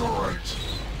obliterate.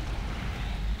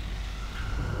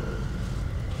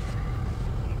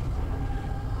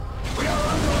 We are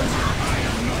under attack. I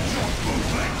am not your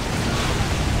bootleg.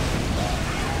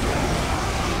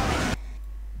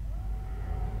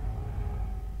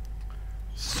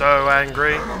 So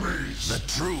angry. Enemies. The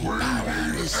true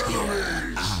power is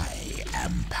here. I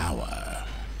am power.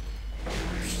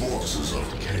 Forces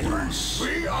of chaos.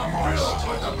 We are filled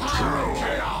with the power of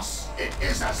chaos. It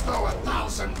is as though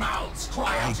 1,000 mouths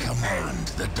cry I out in command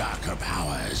the darker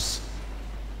powers.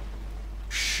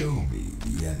 Show me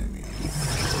the enemy.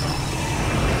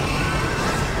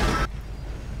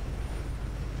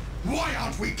 Why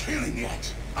aren't we killing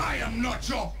it? I am not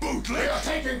your bootleg. We are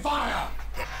taking fire.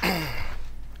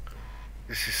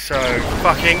 This is so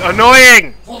fucking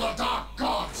annoying! For the dark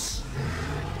gods.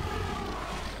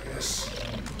 Yes.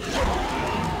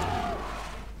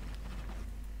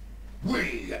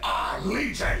 We are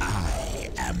legion.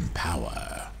 I am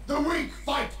power. The weak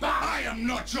fight back. I am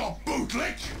not your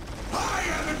bootleg. I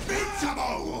am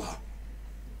invincible.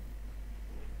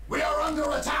 We are under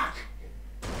attack.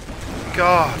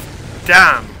 God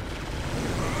damn.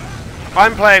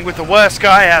 I'm playing with the worst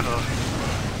guy ever.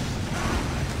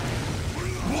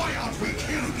 Why aren't we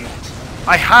killing it?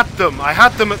 I had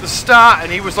them at the start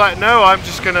and he was like, no, I'm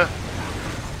just gonna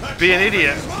be an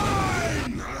idiot.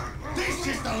 Mine. This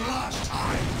is the last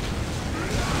time.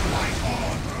 Fight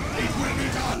on. It will be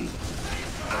done.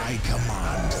 I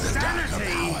command the darker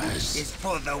powers. Is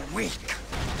for the weak.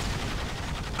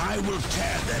 I will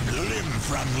tear them limb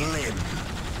from limb.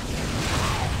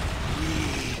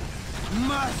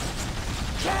 Must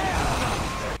kill.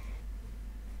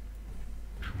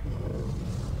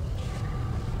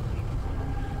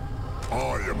 I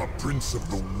am a prince of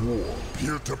the war,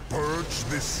 here to purge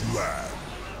this land.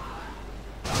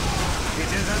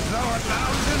 It is as though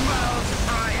 1,000 mouths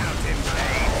cry out in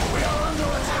pain. We are under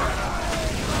attack.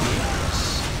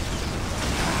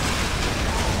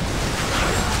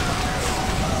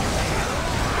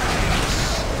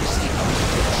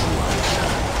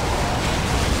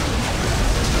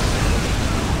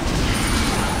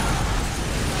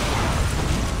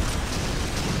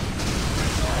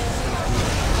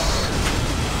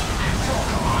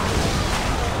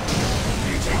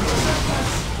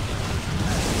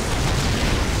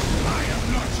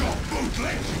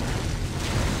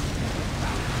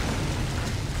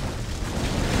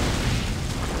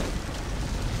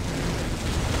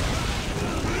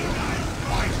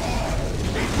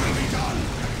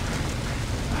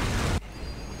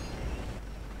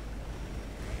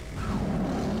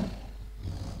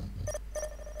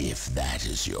 If that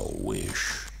is your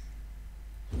wish.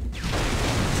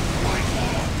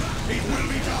 It will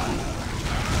be done.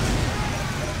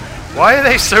 Why are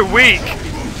they so weak?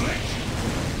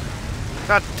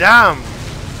 God damn.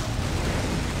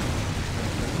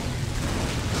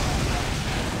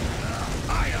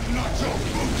 I am not your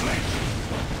bootleg.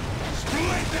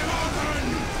 Split them open.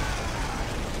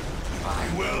 I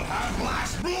will have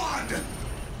last blood.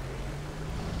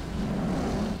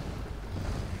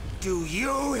 Do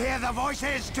you hear the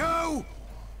voices too?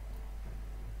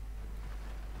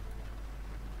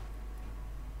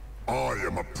 I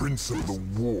am a prince of the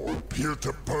war, here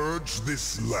to purge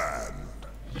this land.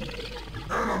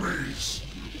 Enemies!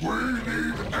 We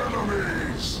need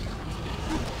enemies!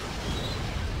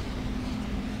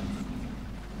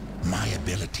 My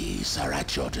abilities are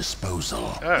at your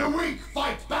disposal. The weak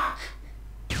fight back!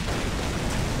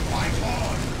 Fight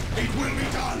on! It will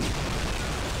be done!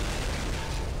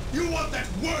 You want that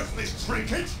worthless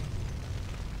trinket?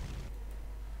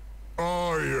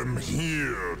 I am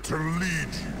here to lead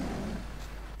you.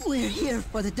 We're here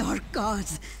for the Dark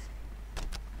Gods.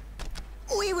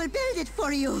 We will build it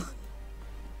for you.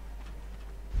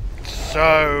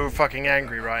 So fucking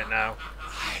angry right now.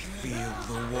 I feel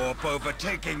the warp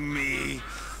overtaking me.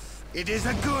 It is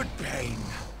a good pain.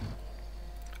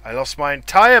 I lost my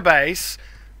entire base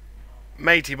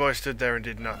Matey boy stood there and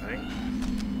did nothing.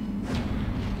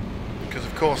 Because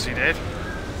of course he did.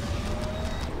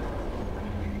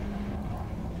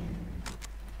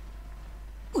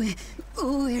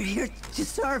 We're here to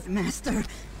serve, Master.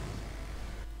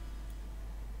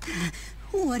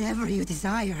 Whatever you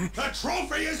desire. The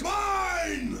trophy is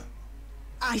mine!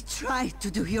 I try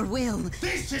to do your will.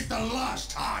 This is the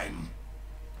last time!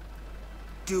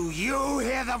 Do you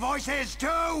hear the voices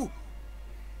too?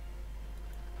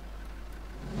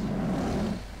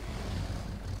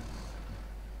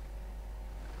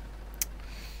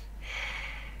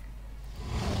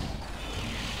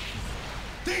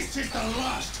 This is the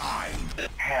last time!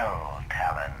 Hell,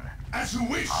 Talon. As you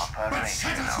wish, but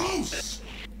set us loose!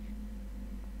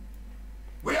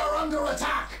 We are under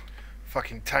attack!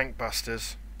 Fucking tank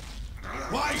busters.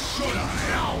 Why should I?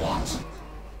 Now what?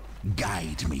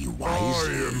 Guide me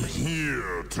wisely. I am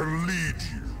here to lead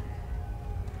you.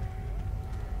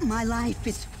 My life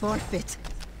is forfeit.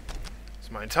 It's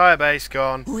my entire base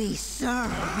gone. We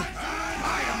serve.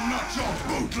 I am not your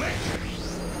bootleg!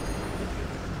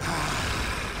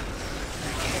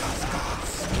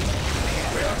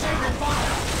 We are taking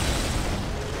fire!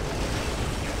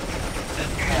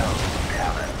 Hell,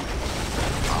 Talon.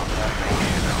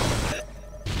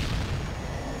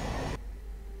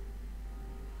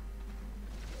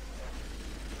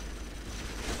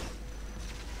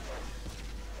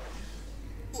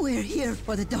 We're here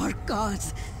for the Dark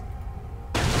Gods.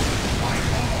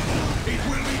 It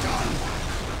will be done!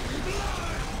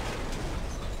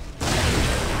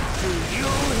 Do you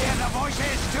hear the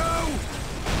voices too?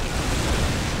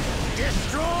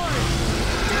 Destroy!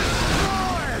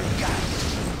 Destroy! Guide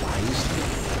me wisely.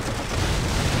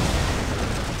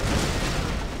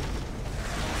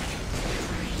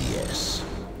 Yes.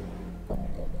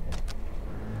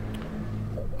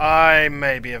 I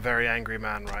may be a very angry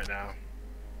man right now.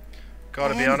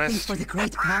 Gotta be Anything honest. for the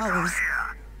great powers.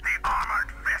 Here, the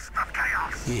armored fist of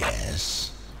chaos.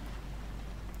 Yes.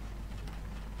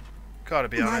 Gotta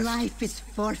be My honest. life is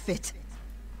forfeit.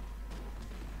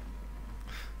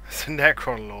 There's a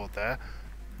Necron Lord there.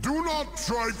 Do not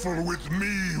trifle with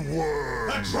me, worm.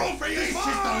 The trophy is mine!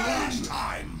 This is the last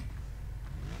time!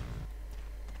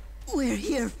 We're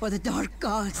here for the Dark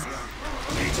Gods.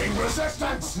 Meeting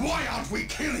resistance! Why aren't we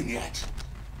killing it?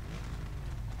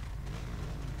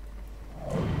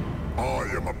 I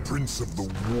am a prince of the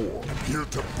war, here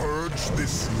to purge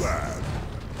this land.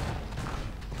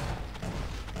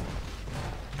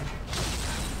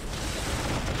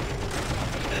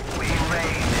 We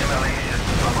rain immolations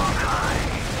from on high.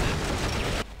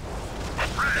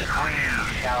 We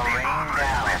shall rain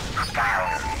down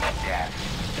scowls of death.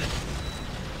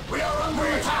 We are under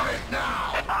attack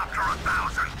now! After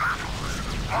 1,000 battles,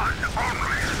 one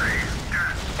only saves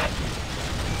death.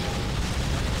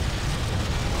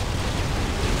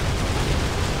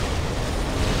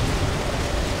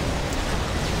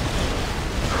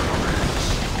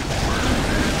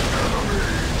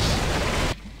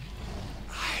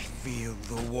 I feel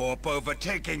the warp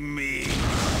overtaking me. It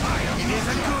is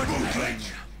a good thing.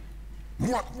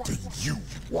 What do you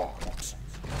want?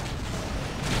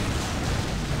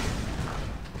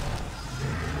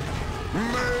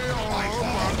 Lay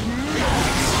on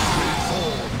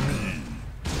for me.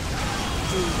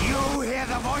 Do you hear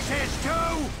the voices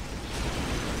too?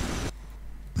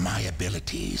 My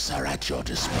abilities are at your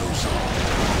disposal.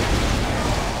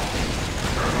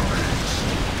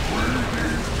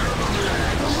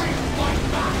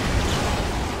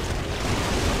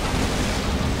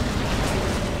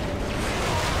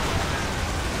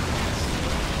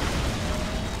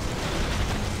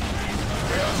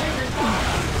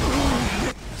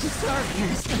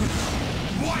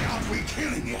 Why aren't we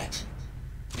killing it?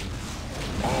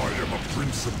 I am a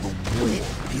prince of the war,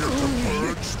 here to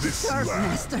purge this Serve, land.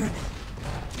 Master.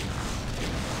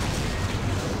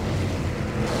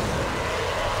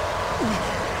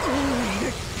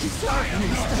 I am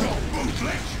not your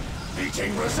bootleg!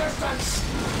 Meeting resistance!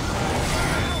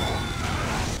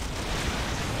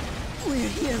 We're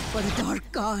here for the Dark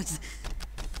Gods.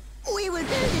 We will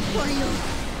build it for you.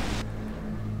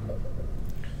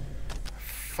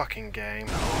 Fucking game.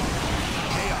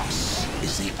 Chaos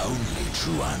is the only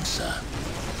true answer.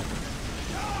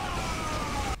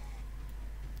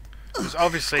 Because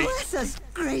obviously, Bless us,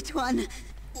 Great One.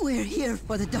 We're here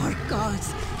for the Dark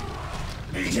Gods.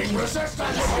 Meeting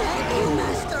resistance! Thank you,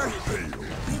 Master. Fail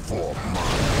before my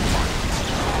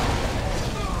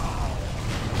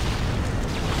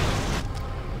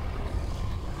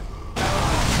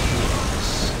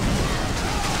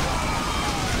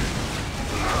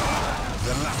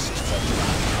The lust for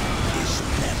blood is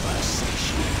never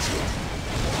satiated.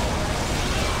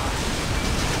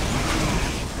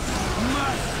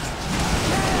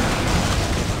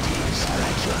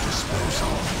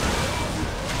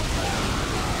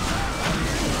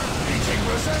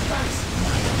 resistance!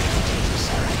 My abilities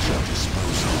are at your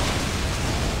disposal.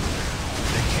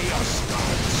 The Chaos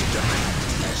Gods demand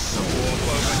their soul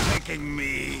overtaking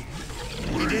me.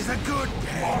 It is a good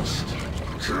pain.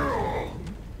 Kill!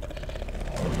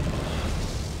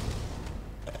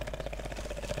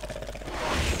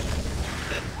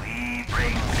 We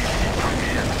bring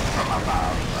destruction from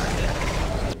above.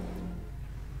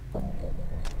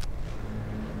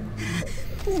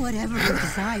 Whatever you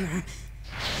desire.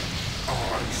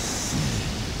 I see.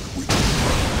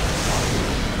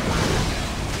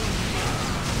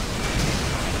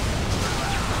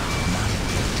 My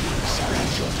abilities are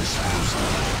at your disposal.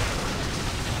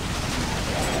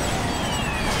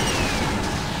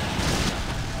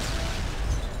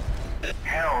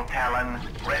 Hell Talon,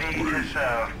 ready to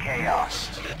serve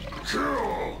chaos.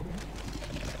 Kill!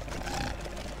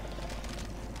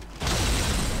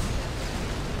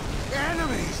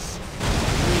 Enemies!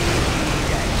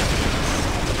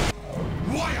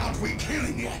 Why aren't we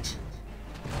killing yet?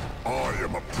 I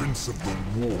am a prince of the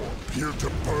war, here to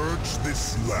purge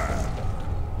this land.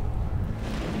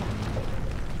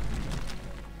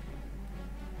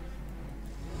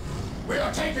 We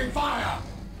are taking fire!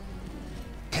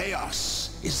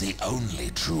 Chaos is the only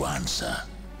true answer.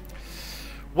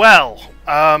 Well,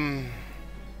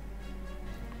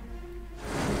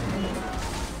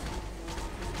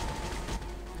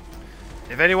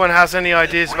 if anyone has any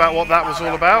ideas about what that was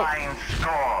all about, Flying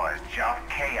scourge of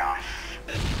chaos.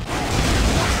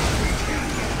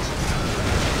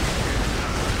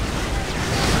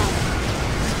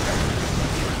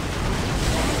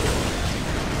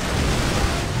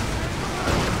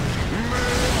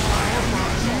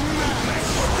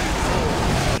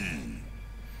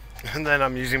 and then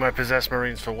I'm using my possessed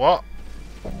marines for what?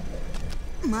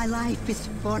 My life is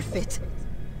forfeit.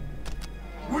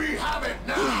 We have it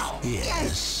now!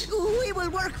 Yes, We will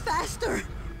work faster.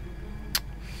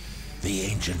 the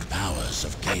ancient powers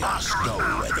of chaos go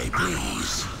where they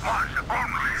please. Was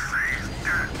only sees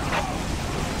death.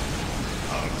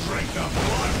 I'll drink the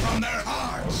blood from their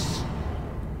hearts!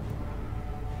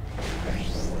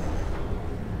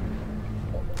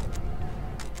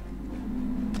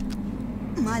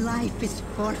 My life is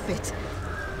forfeit.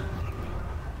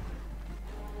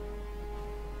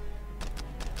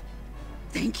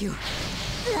 Thank you.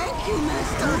 Thank you,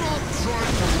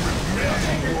 Master.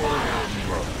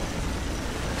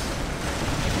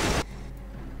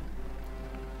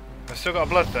 I still got a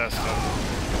bloodthirster.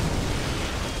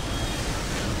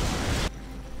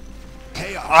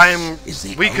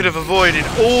 Chaos We could have avoided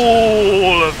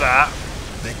all of that.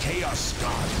 The Chaos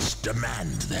Gods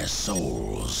demand their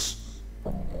souls.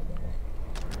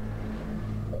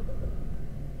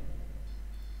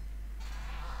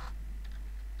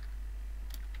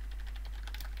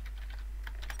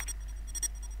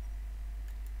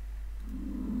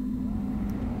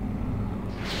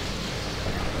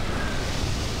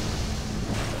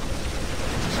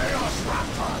 Chaos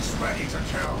Raptors ready to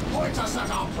kill! Point us at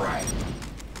our prey!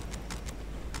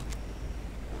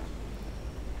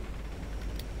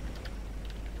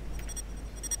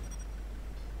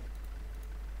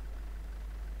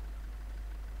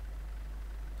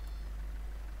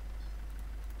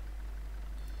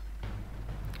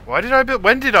 Why did I build?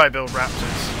 When did I build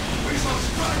raptors? We shall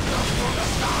strike them through the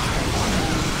sky!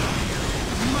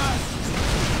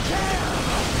 Must kill!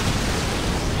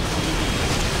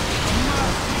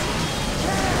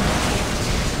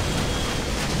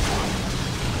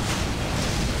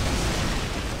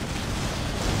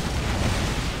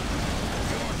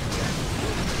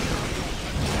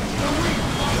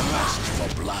 The lust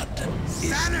for blood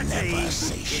is Sanity never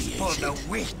is for satiated. the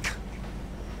weak.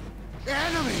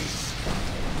 Enemies!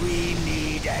 We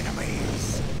need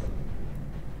enemies.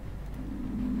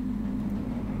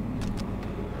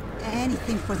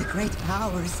 Anything for the great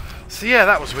powers. So yeah,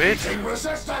 that was weird. Meeting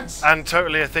resistance! And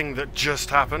totally a thing that just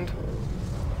happened.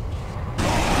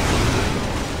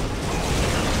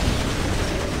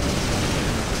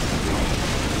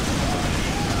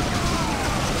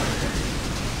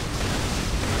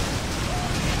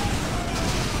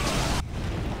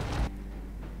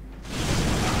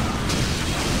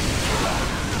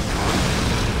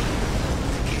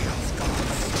 Chaos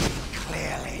Gods speak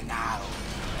clearly now.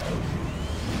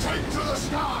 Take to the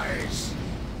skies!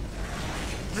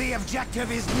 The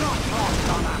objective is not lost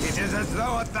on us. It is as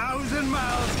though 1,000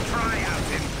 mouths cry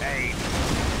out in pain.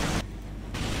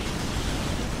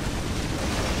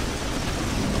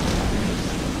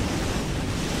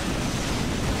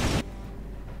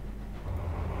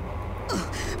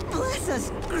 Bless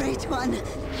us, Great One.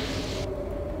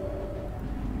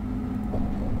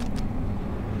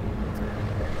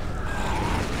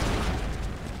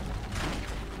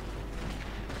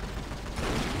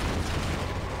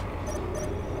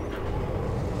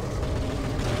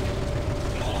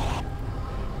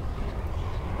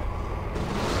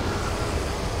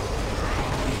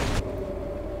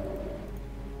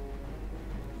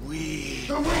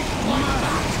 The weak fight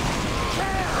back!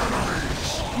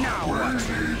 Now what?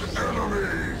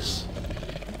 Enemies!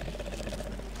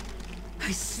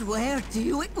 I swear to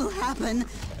you it will happen.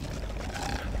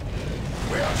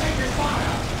 We are taking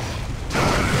fire!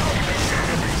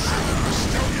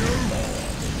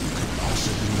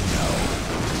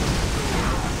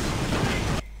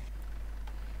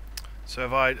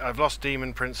 So I've lost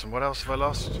Demon Prince, and what else have I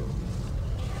lost?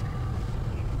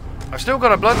 I've still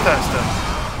got a Bloodthirster.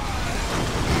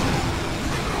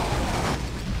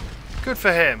 Good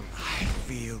for him. I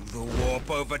feel the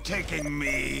warp overtaking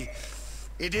me.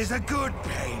 It is a good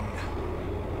pain.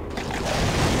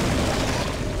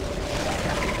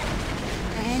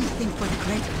 Anything for the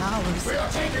great powers. We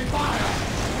are taking fire!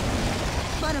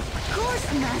 But of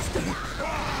course, Master.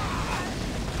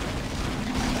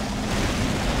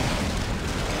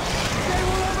 They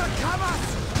will overcome us!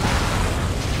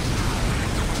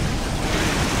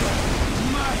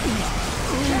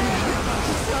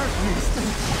 Serve, Master.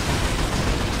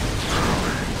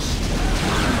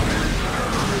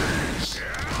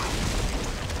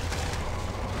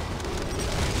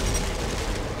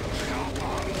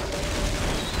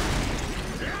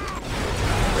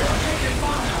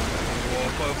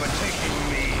 Overtaking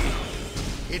me.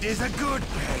 It is a good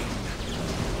pain.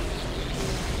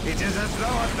 It is as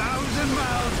though 1,000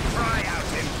 mouths cry out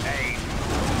in pain.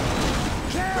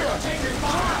 We are taking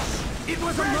fire! It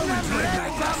was a momentary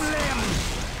limb.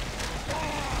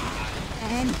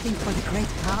 Anything for the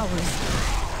great powers.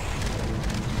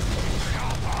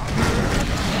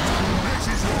 This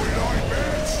is what we like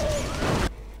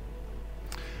best.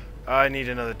 I need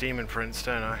another Demon Prince,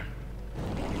 don't I?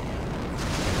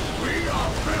 We are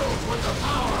filled with the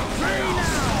power of chaos!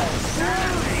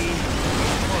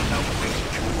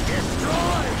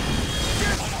 Destroy!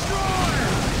 Destroy!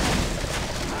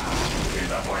 Hear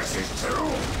the voices too?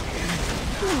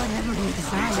 Whatever you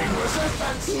desire. Meeting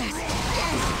resistance! Yes,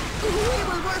 yes! We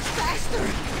will work faster!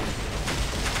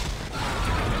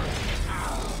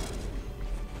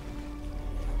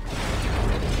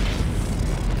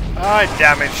 I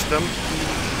damaged them.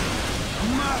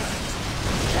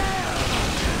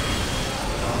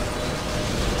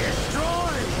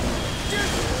 Destroy!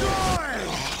 Destroy!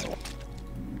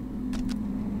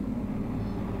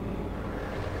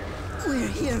 We're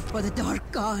here for the dark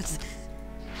gods.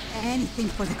 Anything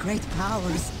for the great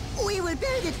powers. We will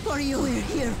build it for you. We're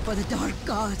here for the dark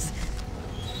gods.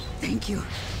 Thank you.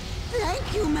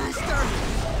 Thank you, Master.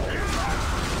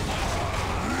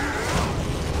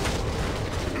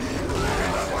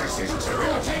 The voices too! We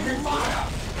are taking fire!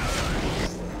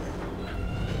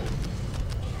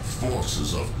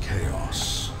 Forces of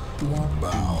chaos.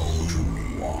 Bow to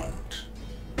want.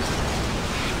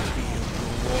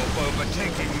 Warp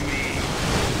overtaking me.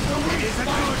 It is a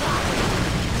good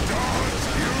Dodge,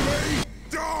 Fury!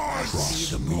 Dodge!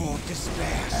 see the more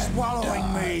despair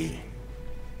swallowing me.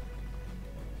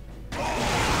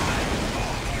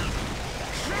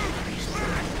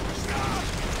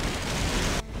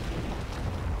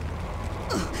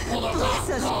 Bless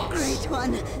us, Great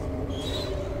One.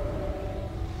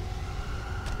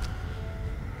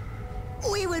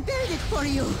 We will build it for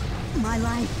you. My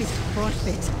life is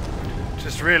forfeit.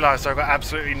 Just realised I've got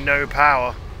absolutely no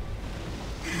power.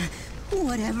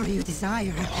 Whatever you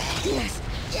desire. Yes,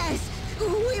 yes,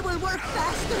 we will work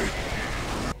faster.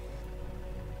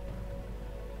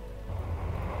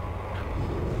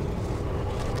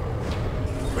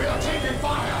 We are taking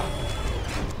fire!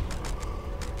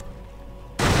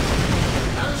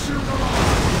 As you command!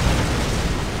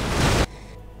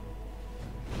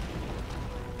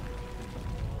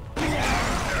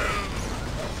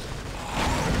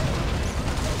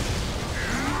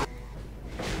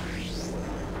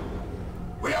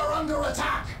 We are under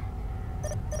attack!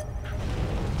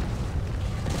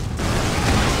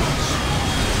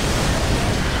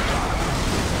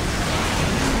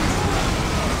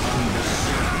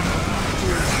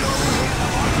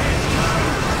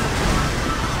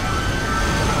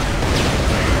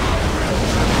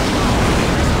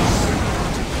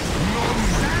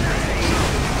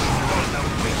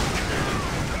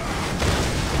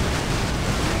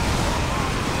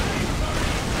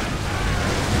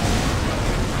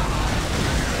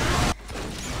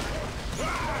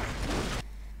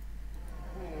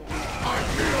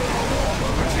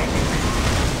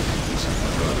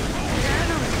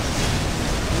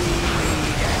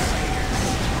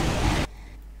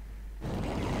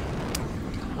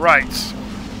 Right.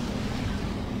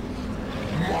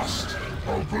 Must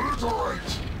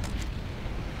obliterate.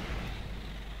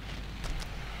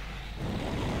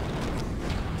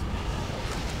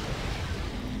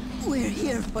 We're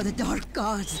here for the dark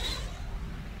gods.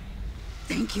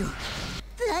 Thank you.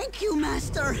 Thank you,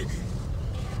 Master!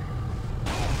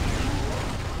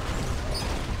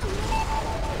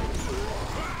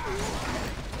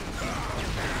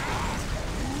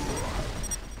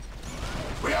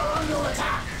 We are under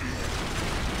attack!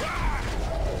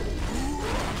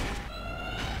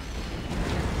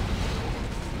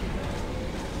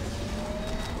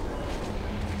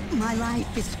 My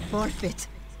life is forfeit.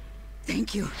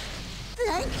 Thank you.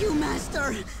 Thank you,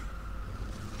 Master!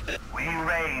 We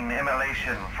rain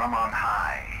immolation from on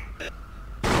high.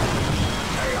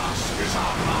 Chaos is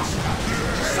our master!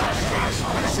 Sacrifice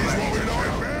This is what we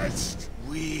know best!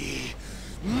 We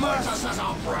Must us as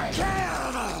our prey!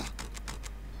 kill!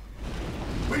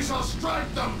 We shall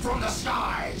strike them from the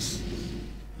skies!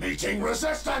 Meeting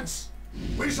resistance!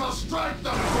 We shall strike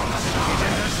them from the skies!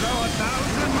 As though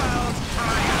 1,000 miles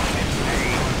cry out in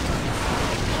pain.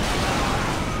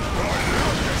 I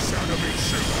love the sound of it,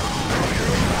 sugar!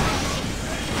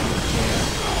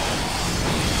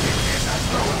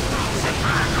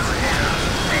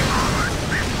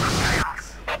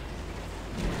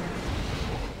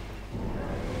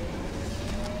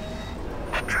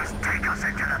 Just take us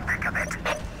into the thick of it.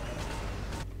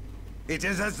 It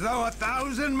is as though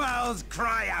 1,000 miles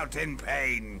cry out in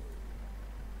pain.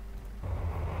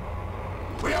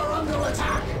 We are under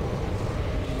attack!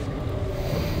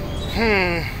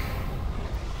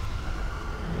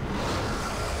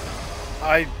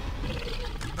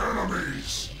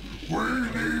 Enemies! We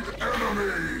need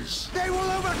enemies! They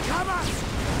will overcome us!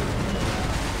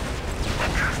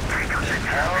 Just take us into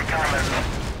the thick of it.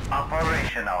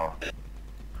 Operational.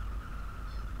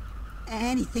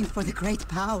 Anything for the great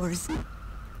powers.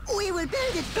 We will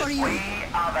build it for you! We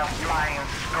are the flying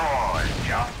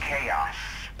scourge of chaos.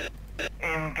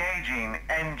 Engaging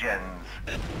engines.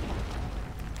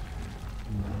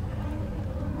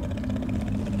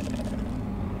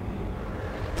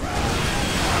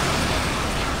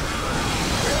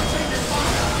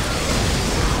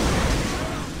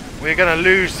 We're gonna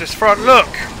lose this front. Look!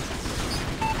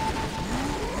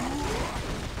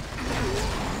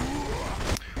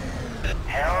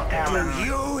 Hell Talon. Do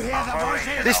you hear the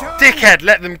voices? This dickhead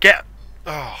let them get...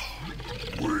 Oh.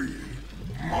 We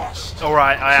must.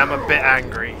 Alright, I am a bit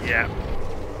angry, yeah.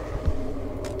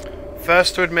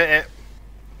 First to admit it.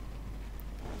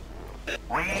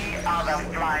 We are the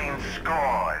flying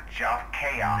scourge of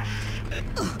chaos.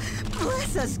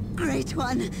 Bless us, Great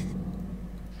One!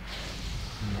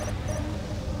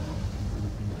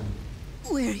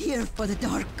 We're here for the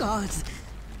Dark Gods.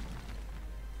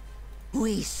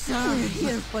 We serve. We're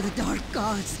here for the Dark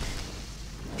Gods.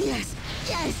 Yes,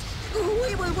 yes!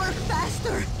 We will work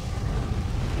faster!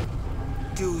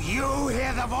 Do you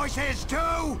hear the voices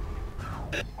too?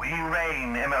 We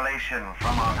rain immolation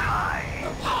from on high.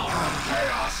 The power of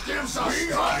chaos gives us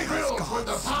strength filled with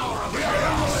the power of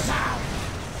chaos! Attack!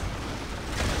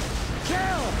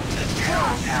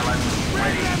 Hell Talon,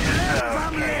 ready to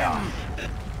serve chaos.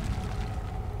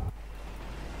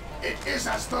 It is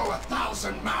as though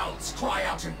 1,000 mouths cry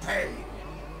out in pain.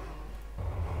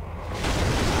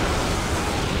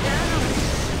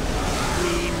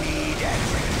 We need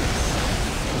enemies.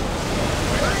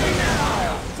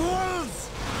 Fools!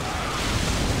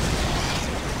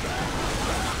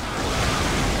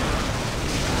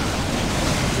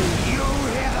 Do you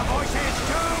hear the voices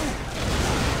too?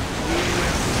 We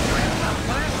will strip the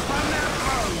flesh from their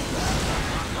bones.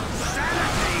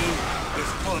 Sanity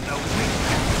is for the weak.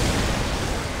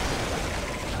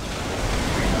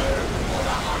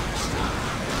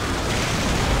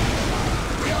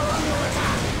 We are under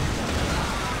attack!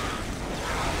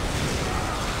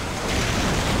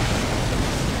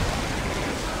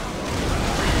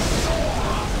 We soar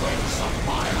on wings of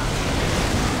fire!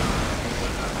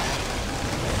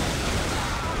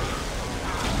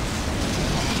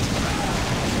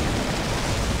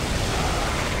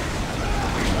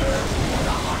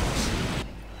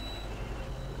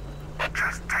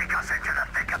 Just take us into the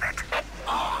thick of it.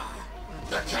 Ah!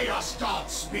 The Chaos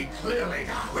Gods speak clearly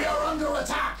now. We are under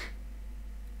attack!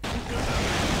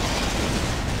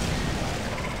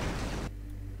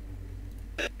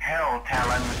 Hell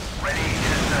Talon, ready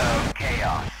to serve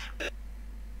chaos.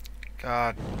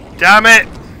 God damn it!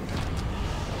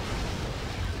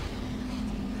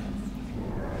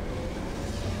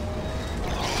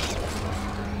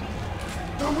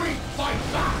 The weak fight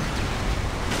back!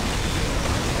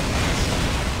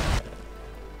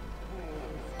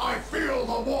 I feel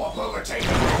the warp overtaking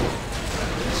me!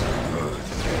 It's a good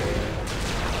day.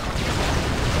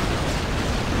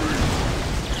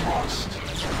 Must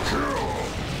kill!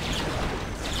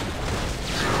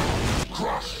 Kill!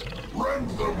 Crush! Rend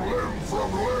them limb from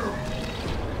limb!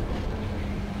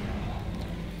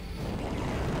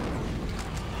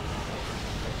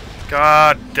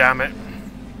 God damn it.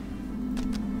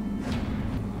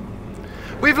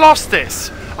 We've lost this.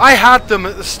 I had them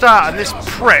at the start and this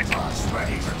prick.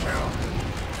 Ready to kill.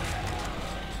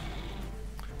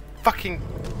 Fucking...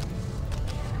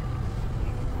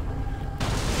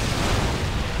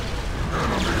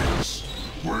 Enemies!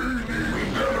 We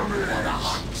need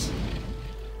enemies!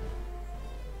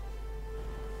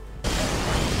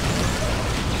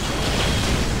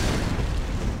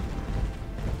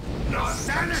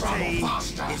 Sanity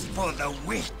is for the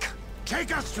weak.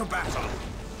 Take us to battle.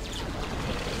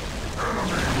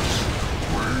 Enemies!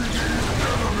 We need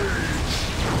enemies!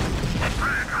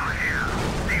 Predator here.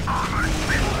 The armored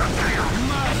fist of chaos.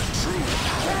 True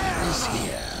power is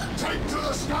here. Take to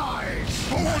the skies!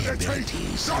 My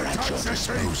abilities are at your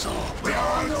disposal. We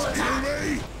are under attack!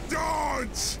 Hear me?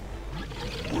 Dance!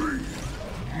 We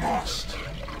must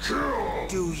kill!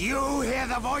 Do you hear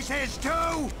the voices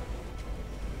too?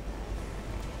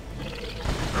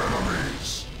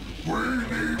 Enemies! We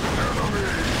need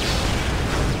enemies!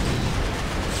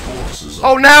 Forces of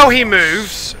Oh, now he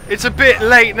moves. It's a bit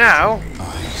late now.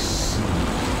 I see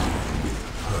with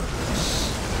purpose.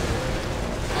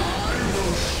 I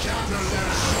will shatter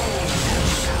their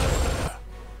souls.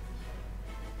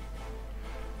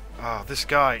 Oh, this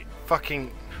guy.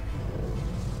 Fucking...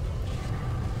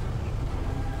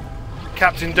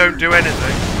 Captain, don't do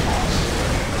anything.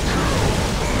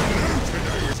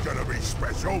 Today is gonna be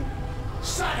special.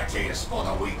 Sanity is for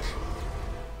the weak!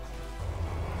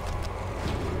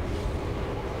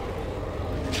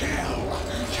 Kill!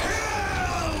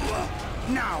 Kill!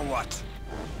 Now what?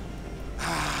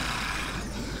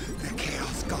 The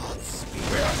Chaos Gods speak.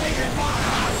 We are taking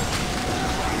fire!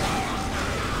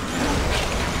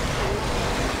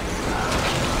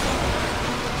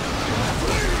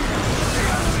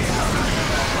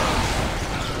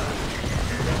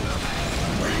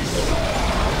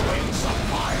 Wings of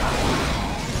fire!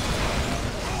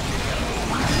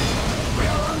 We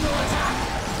are under attack!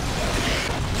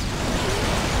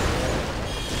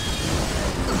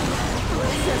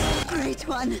 Great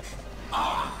one.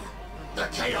 The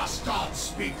Chaos Gods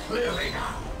speak clearly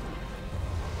now.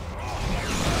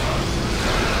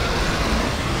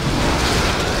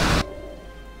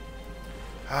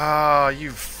 Ah,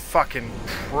 you fucking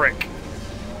prick.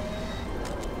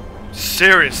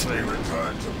 Seriously.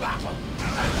 Return to battle.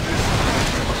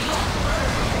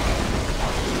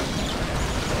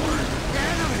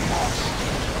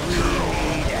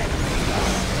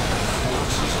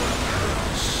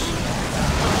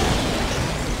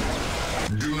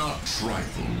 Do not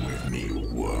trifle with me,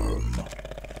 worm.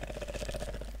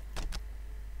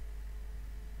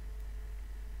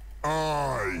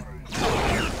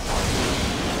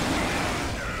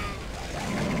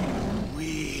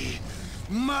 We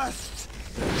must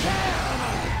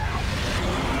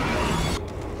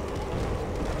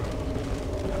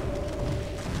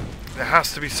There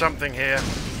has to be something here.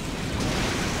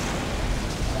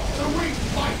 The weak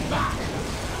fight back!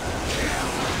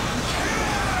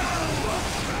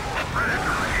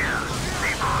 Predator here.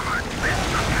 The armored fist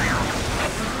of chaos.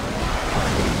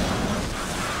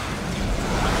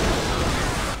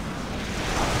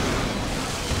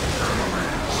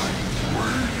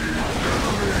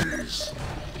 Enemies!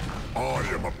 I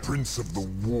am a prince of the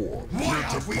war, here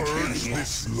to purge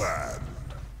this land.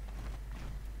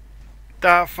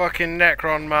 That fucking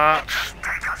Necron march.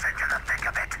 Take us into the thick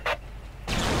of it.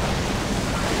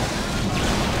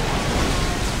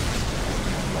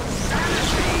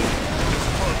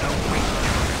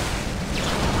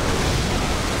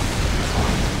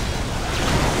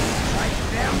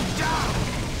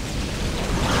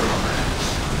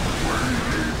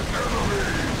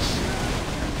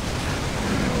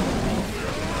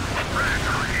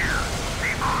 Predator here.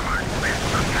 The armored fist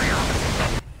of chaos.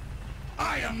 I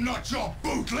am not your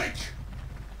bootlick!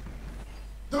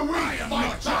 The weak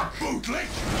fight back! Bootlick!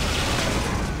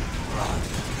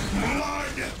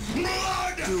 Blood!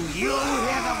 Blood! Do you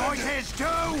hear the voices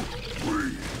too? We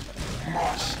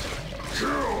must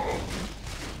kill.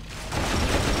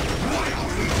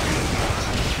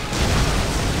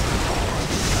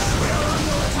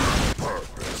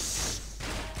 Purpose.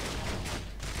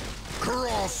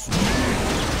 Cross me.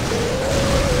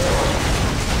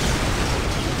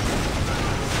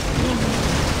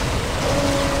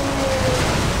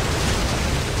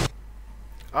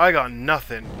 I got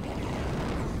nothing.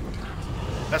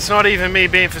 That's not even me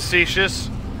being facetious.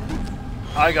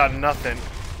 I got nothing.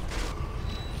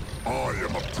 I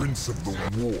am a prince of the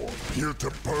war, here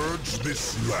to purge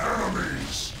this land.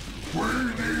 Enemies! We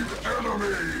need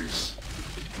enemies!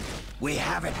 We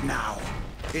have it now.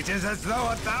 It is as though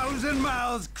 1,000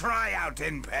 mouths cry out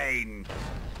in pain.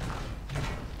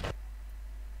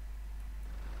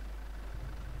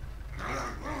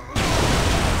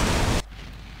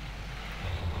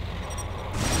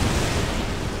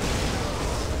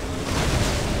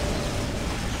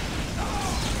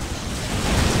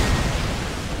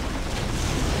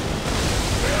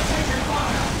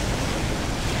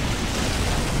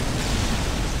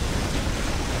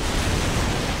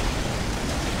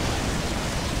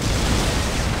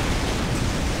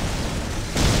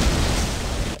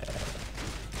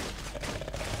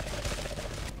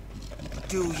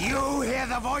 Do you hear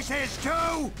the voices too?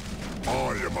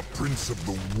 I am a prince of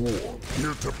the war,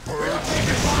 here to purge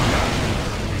this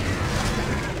land.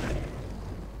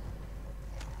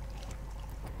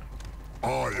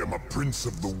 I am a prince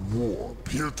of the war,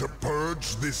 here to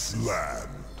purge this land.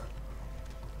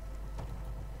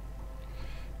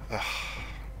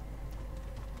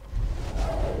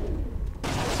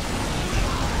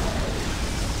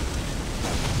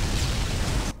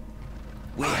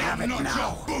 We have it Not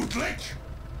now. your bootlick!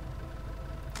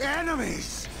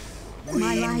 Enemies! My We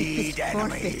life is need forfeit.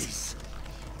 enemies.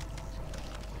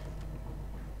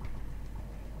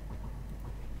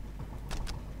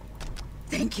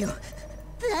 Thank you.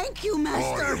 Thank you, I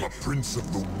Master. am a prince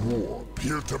of the war,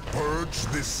 here to purge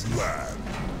this land.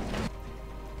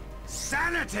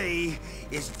 Sanity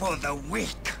is for the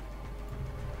weak.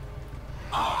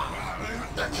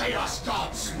 The Chaos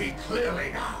Gods speak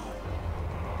clearly now.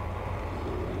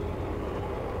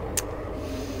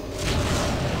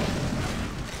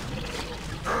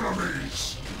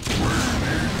 Enemies! We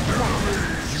need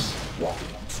enemies! What?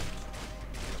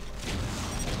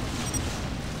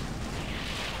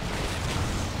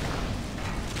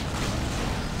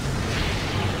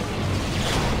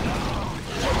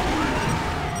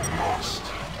 Must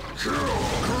kill!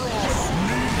 Cross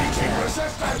me!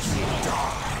 Resistance!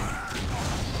 Die!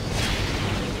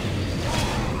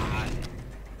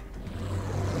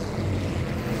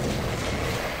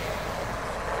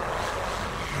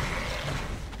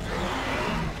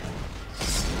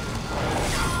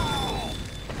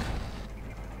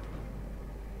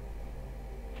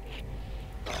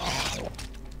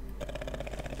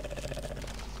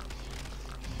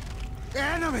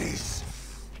 Enemies!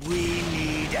 We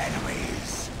need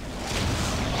enemies.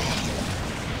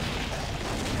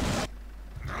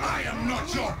 I am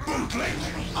not your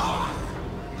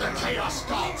bootlick! The Chaos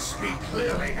Gods speak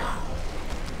clearly now.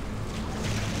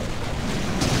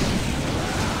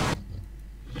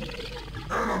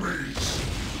 Enemies!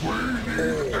 We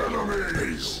need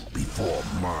enemies! Before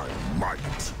my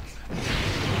might.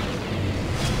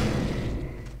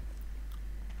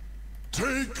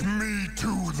 Take me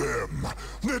to them,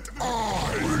 that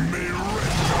I may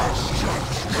render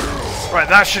judgment. Right,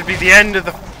 that should be the end of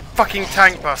the fucking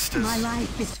tank busters. My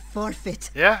life is forfeit.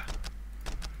 Yeah?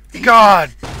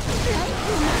 God!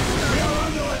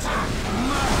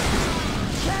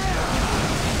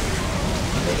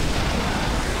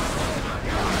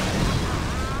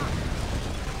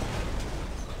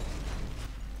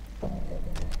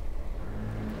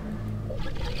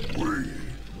 We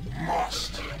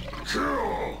must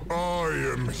kill.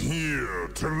 I am here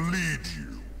to lead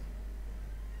you.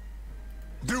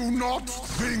 Do not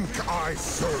think I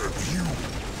serve you.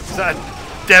 Is that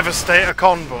a Devastator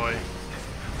convoy?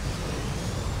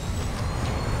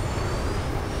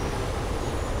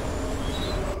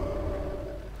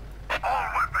 All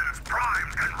weapons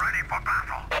primed and ready for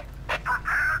battle.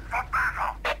 Prepared for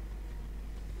battle.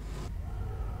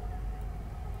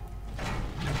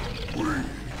 We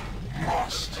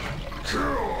must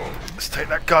kill. Let's take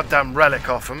that goddamn relic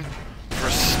off him for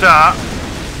a start.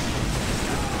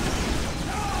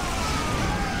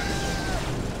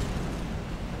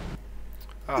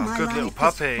 Oh, My good life little is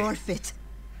puppy. forfeit.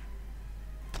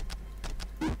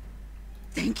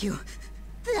 Thank you.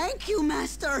 Thank you,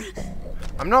 Master.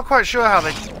 I'm not quite sure how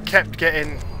they kept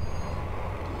getting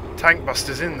tank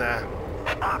busters in there.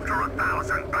 After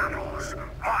 1,000 battles,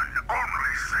 one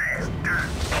only sees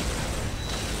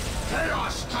death.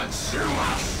 Chaos consume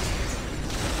us!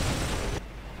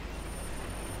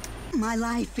 My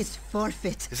life is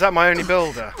forfeit. Is that my only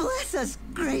builder? Bless us,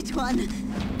 Great One.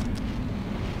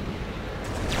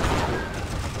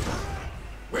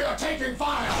 We are taking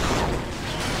fire!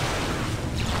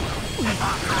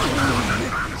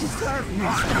 To serve,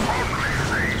 Master.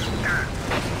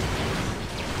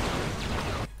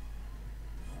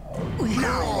 We're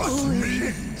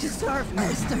here to serve,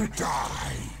 Master.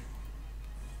 Die.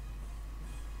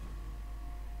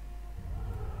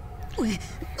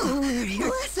 We're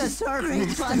here to serve,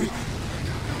 Great One.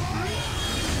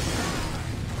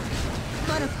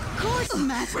 But of course,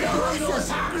 Master.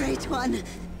 Bless us, Great One.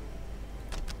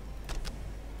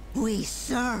 We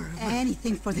serve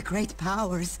anything for the great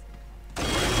powers.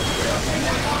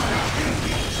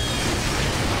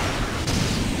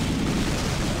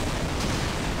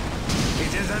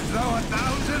 It is as though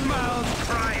 1,000 mouths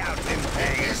cry out in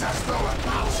pain. It is as though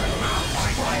 1,000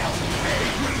 mouths cry out in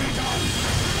pain will be done.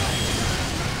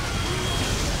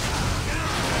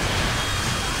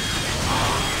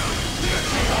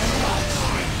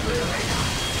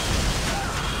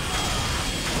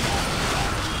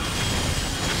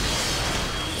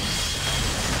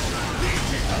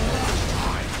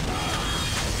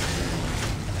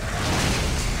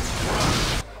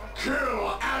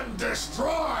 and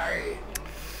destroy!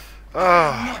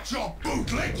 Ah. Not your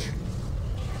bootlick!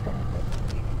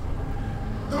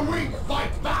 The weak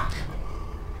fight back!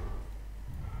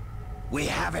 We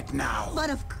have it now. But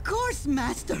of course,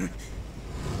 Master.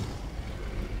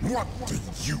 What do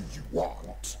you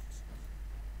want?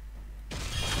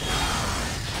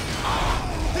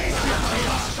 These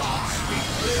chaos gods speak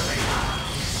clearly now!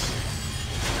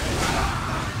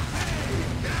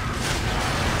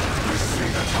 You see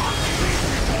the dark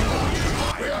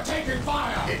we are taking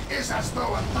fire! It is as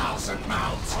though 1,000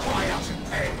 mouths cry out in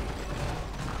pain.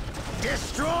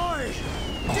 Destroy!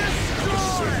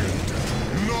 Destroy!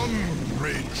 None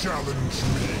may challenge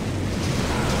me.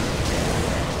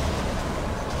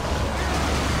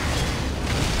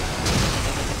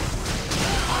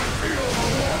 I feel the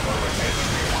war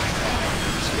overtaking me like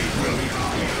lions. It will be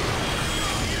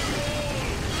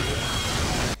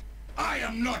I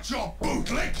am not your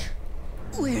bootlick!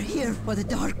 We're here for the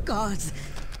Dark Gods.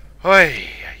 Oi,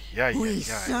 yeah, We yeah.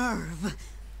 serve.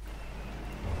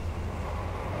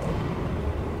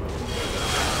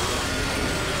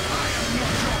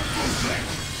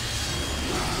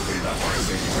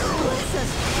 Bless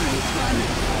us, Great One.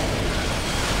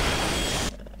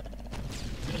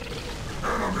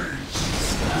 Enemies!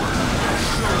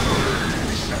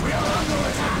 We are under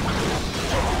attack!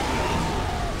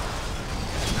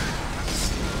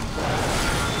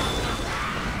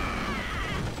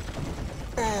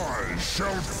 I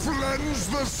shall cleanse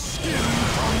the skin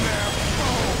from their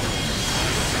bones!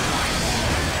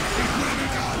 It will be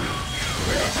done!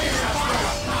 We are taking fire!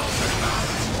 1,000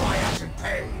 mouths cry out in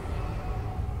pain!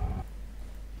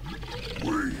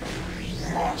 We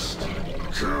must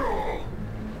kill!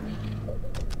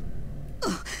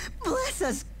 Bless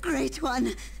us, Great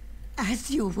One. As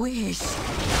you wish. Sanity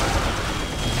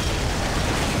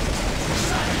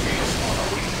is for the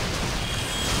weak!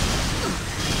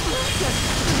 Bless us,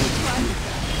 Great One.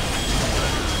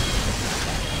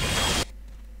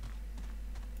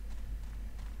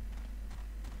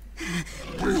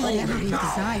 Whatever you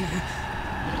desire.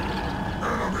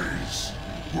 Enemies!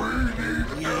 We need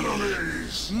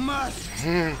enemies! Must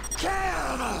kill!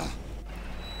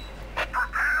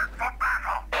 Prepare for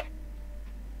battle!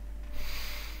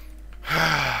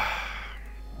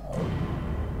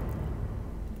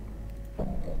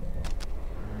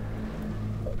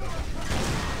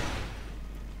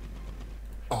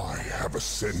 I have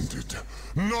ascended.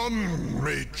 None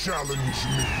may challenge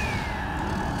me.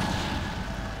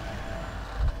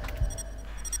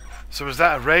 So was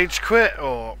that a rage quit,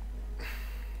 or...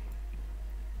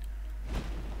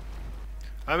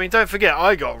 I mean, don't forget,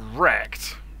 I got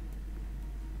wrecked.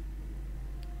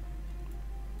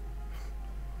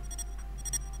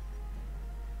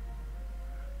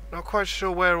 Not quite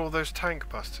sure where all those tank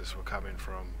busters were coming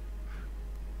from.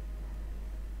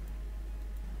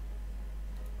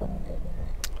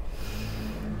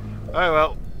 Oh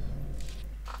well.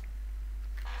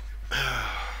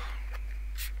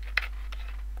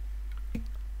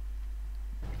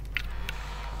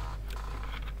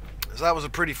 So that was a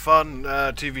pretty fun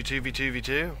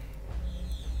 2v2v2v2.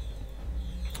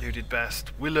 Who did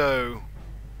best? Willow.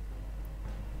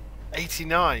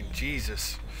 89.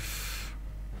 Jesus.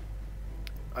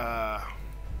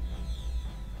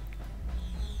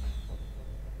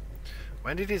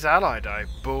 When did his ally die?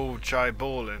 Bull Chai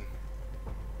Ballin.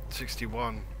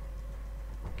 61.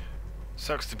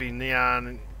 Sucks to be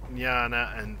Nyana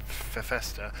and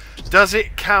Fefesta. Does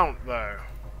it count though?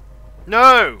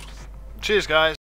 No! Cheers guys.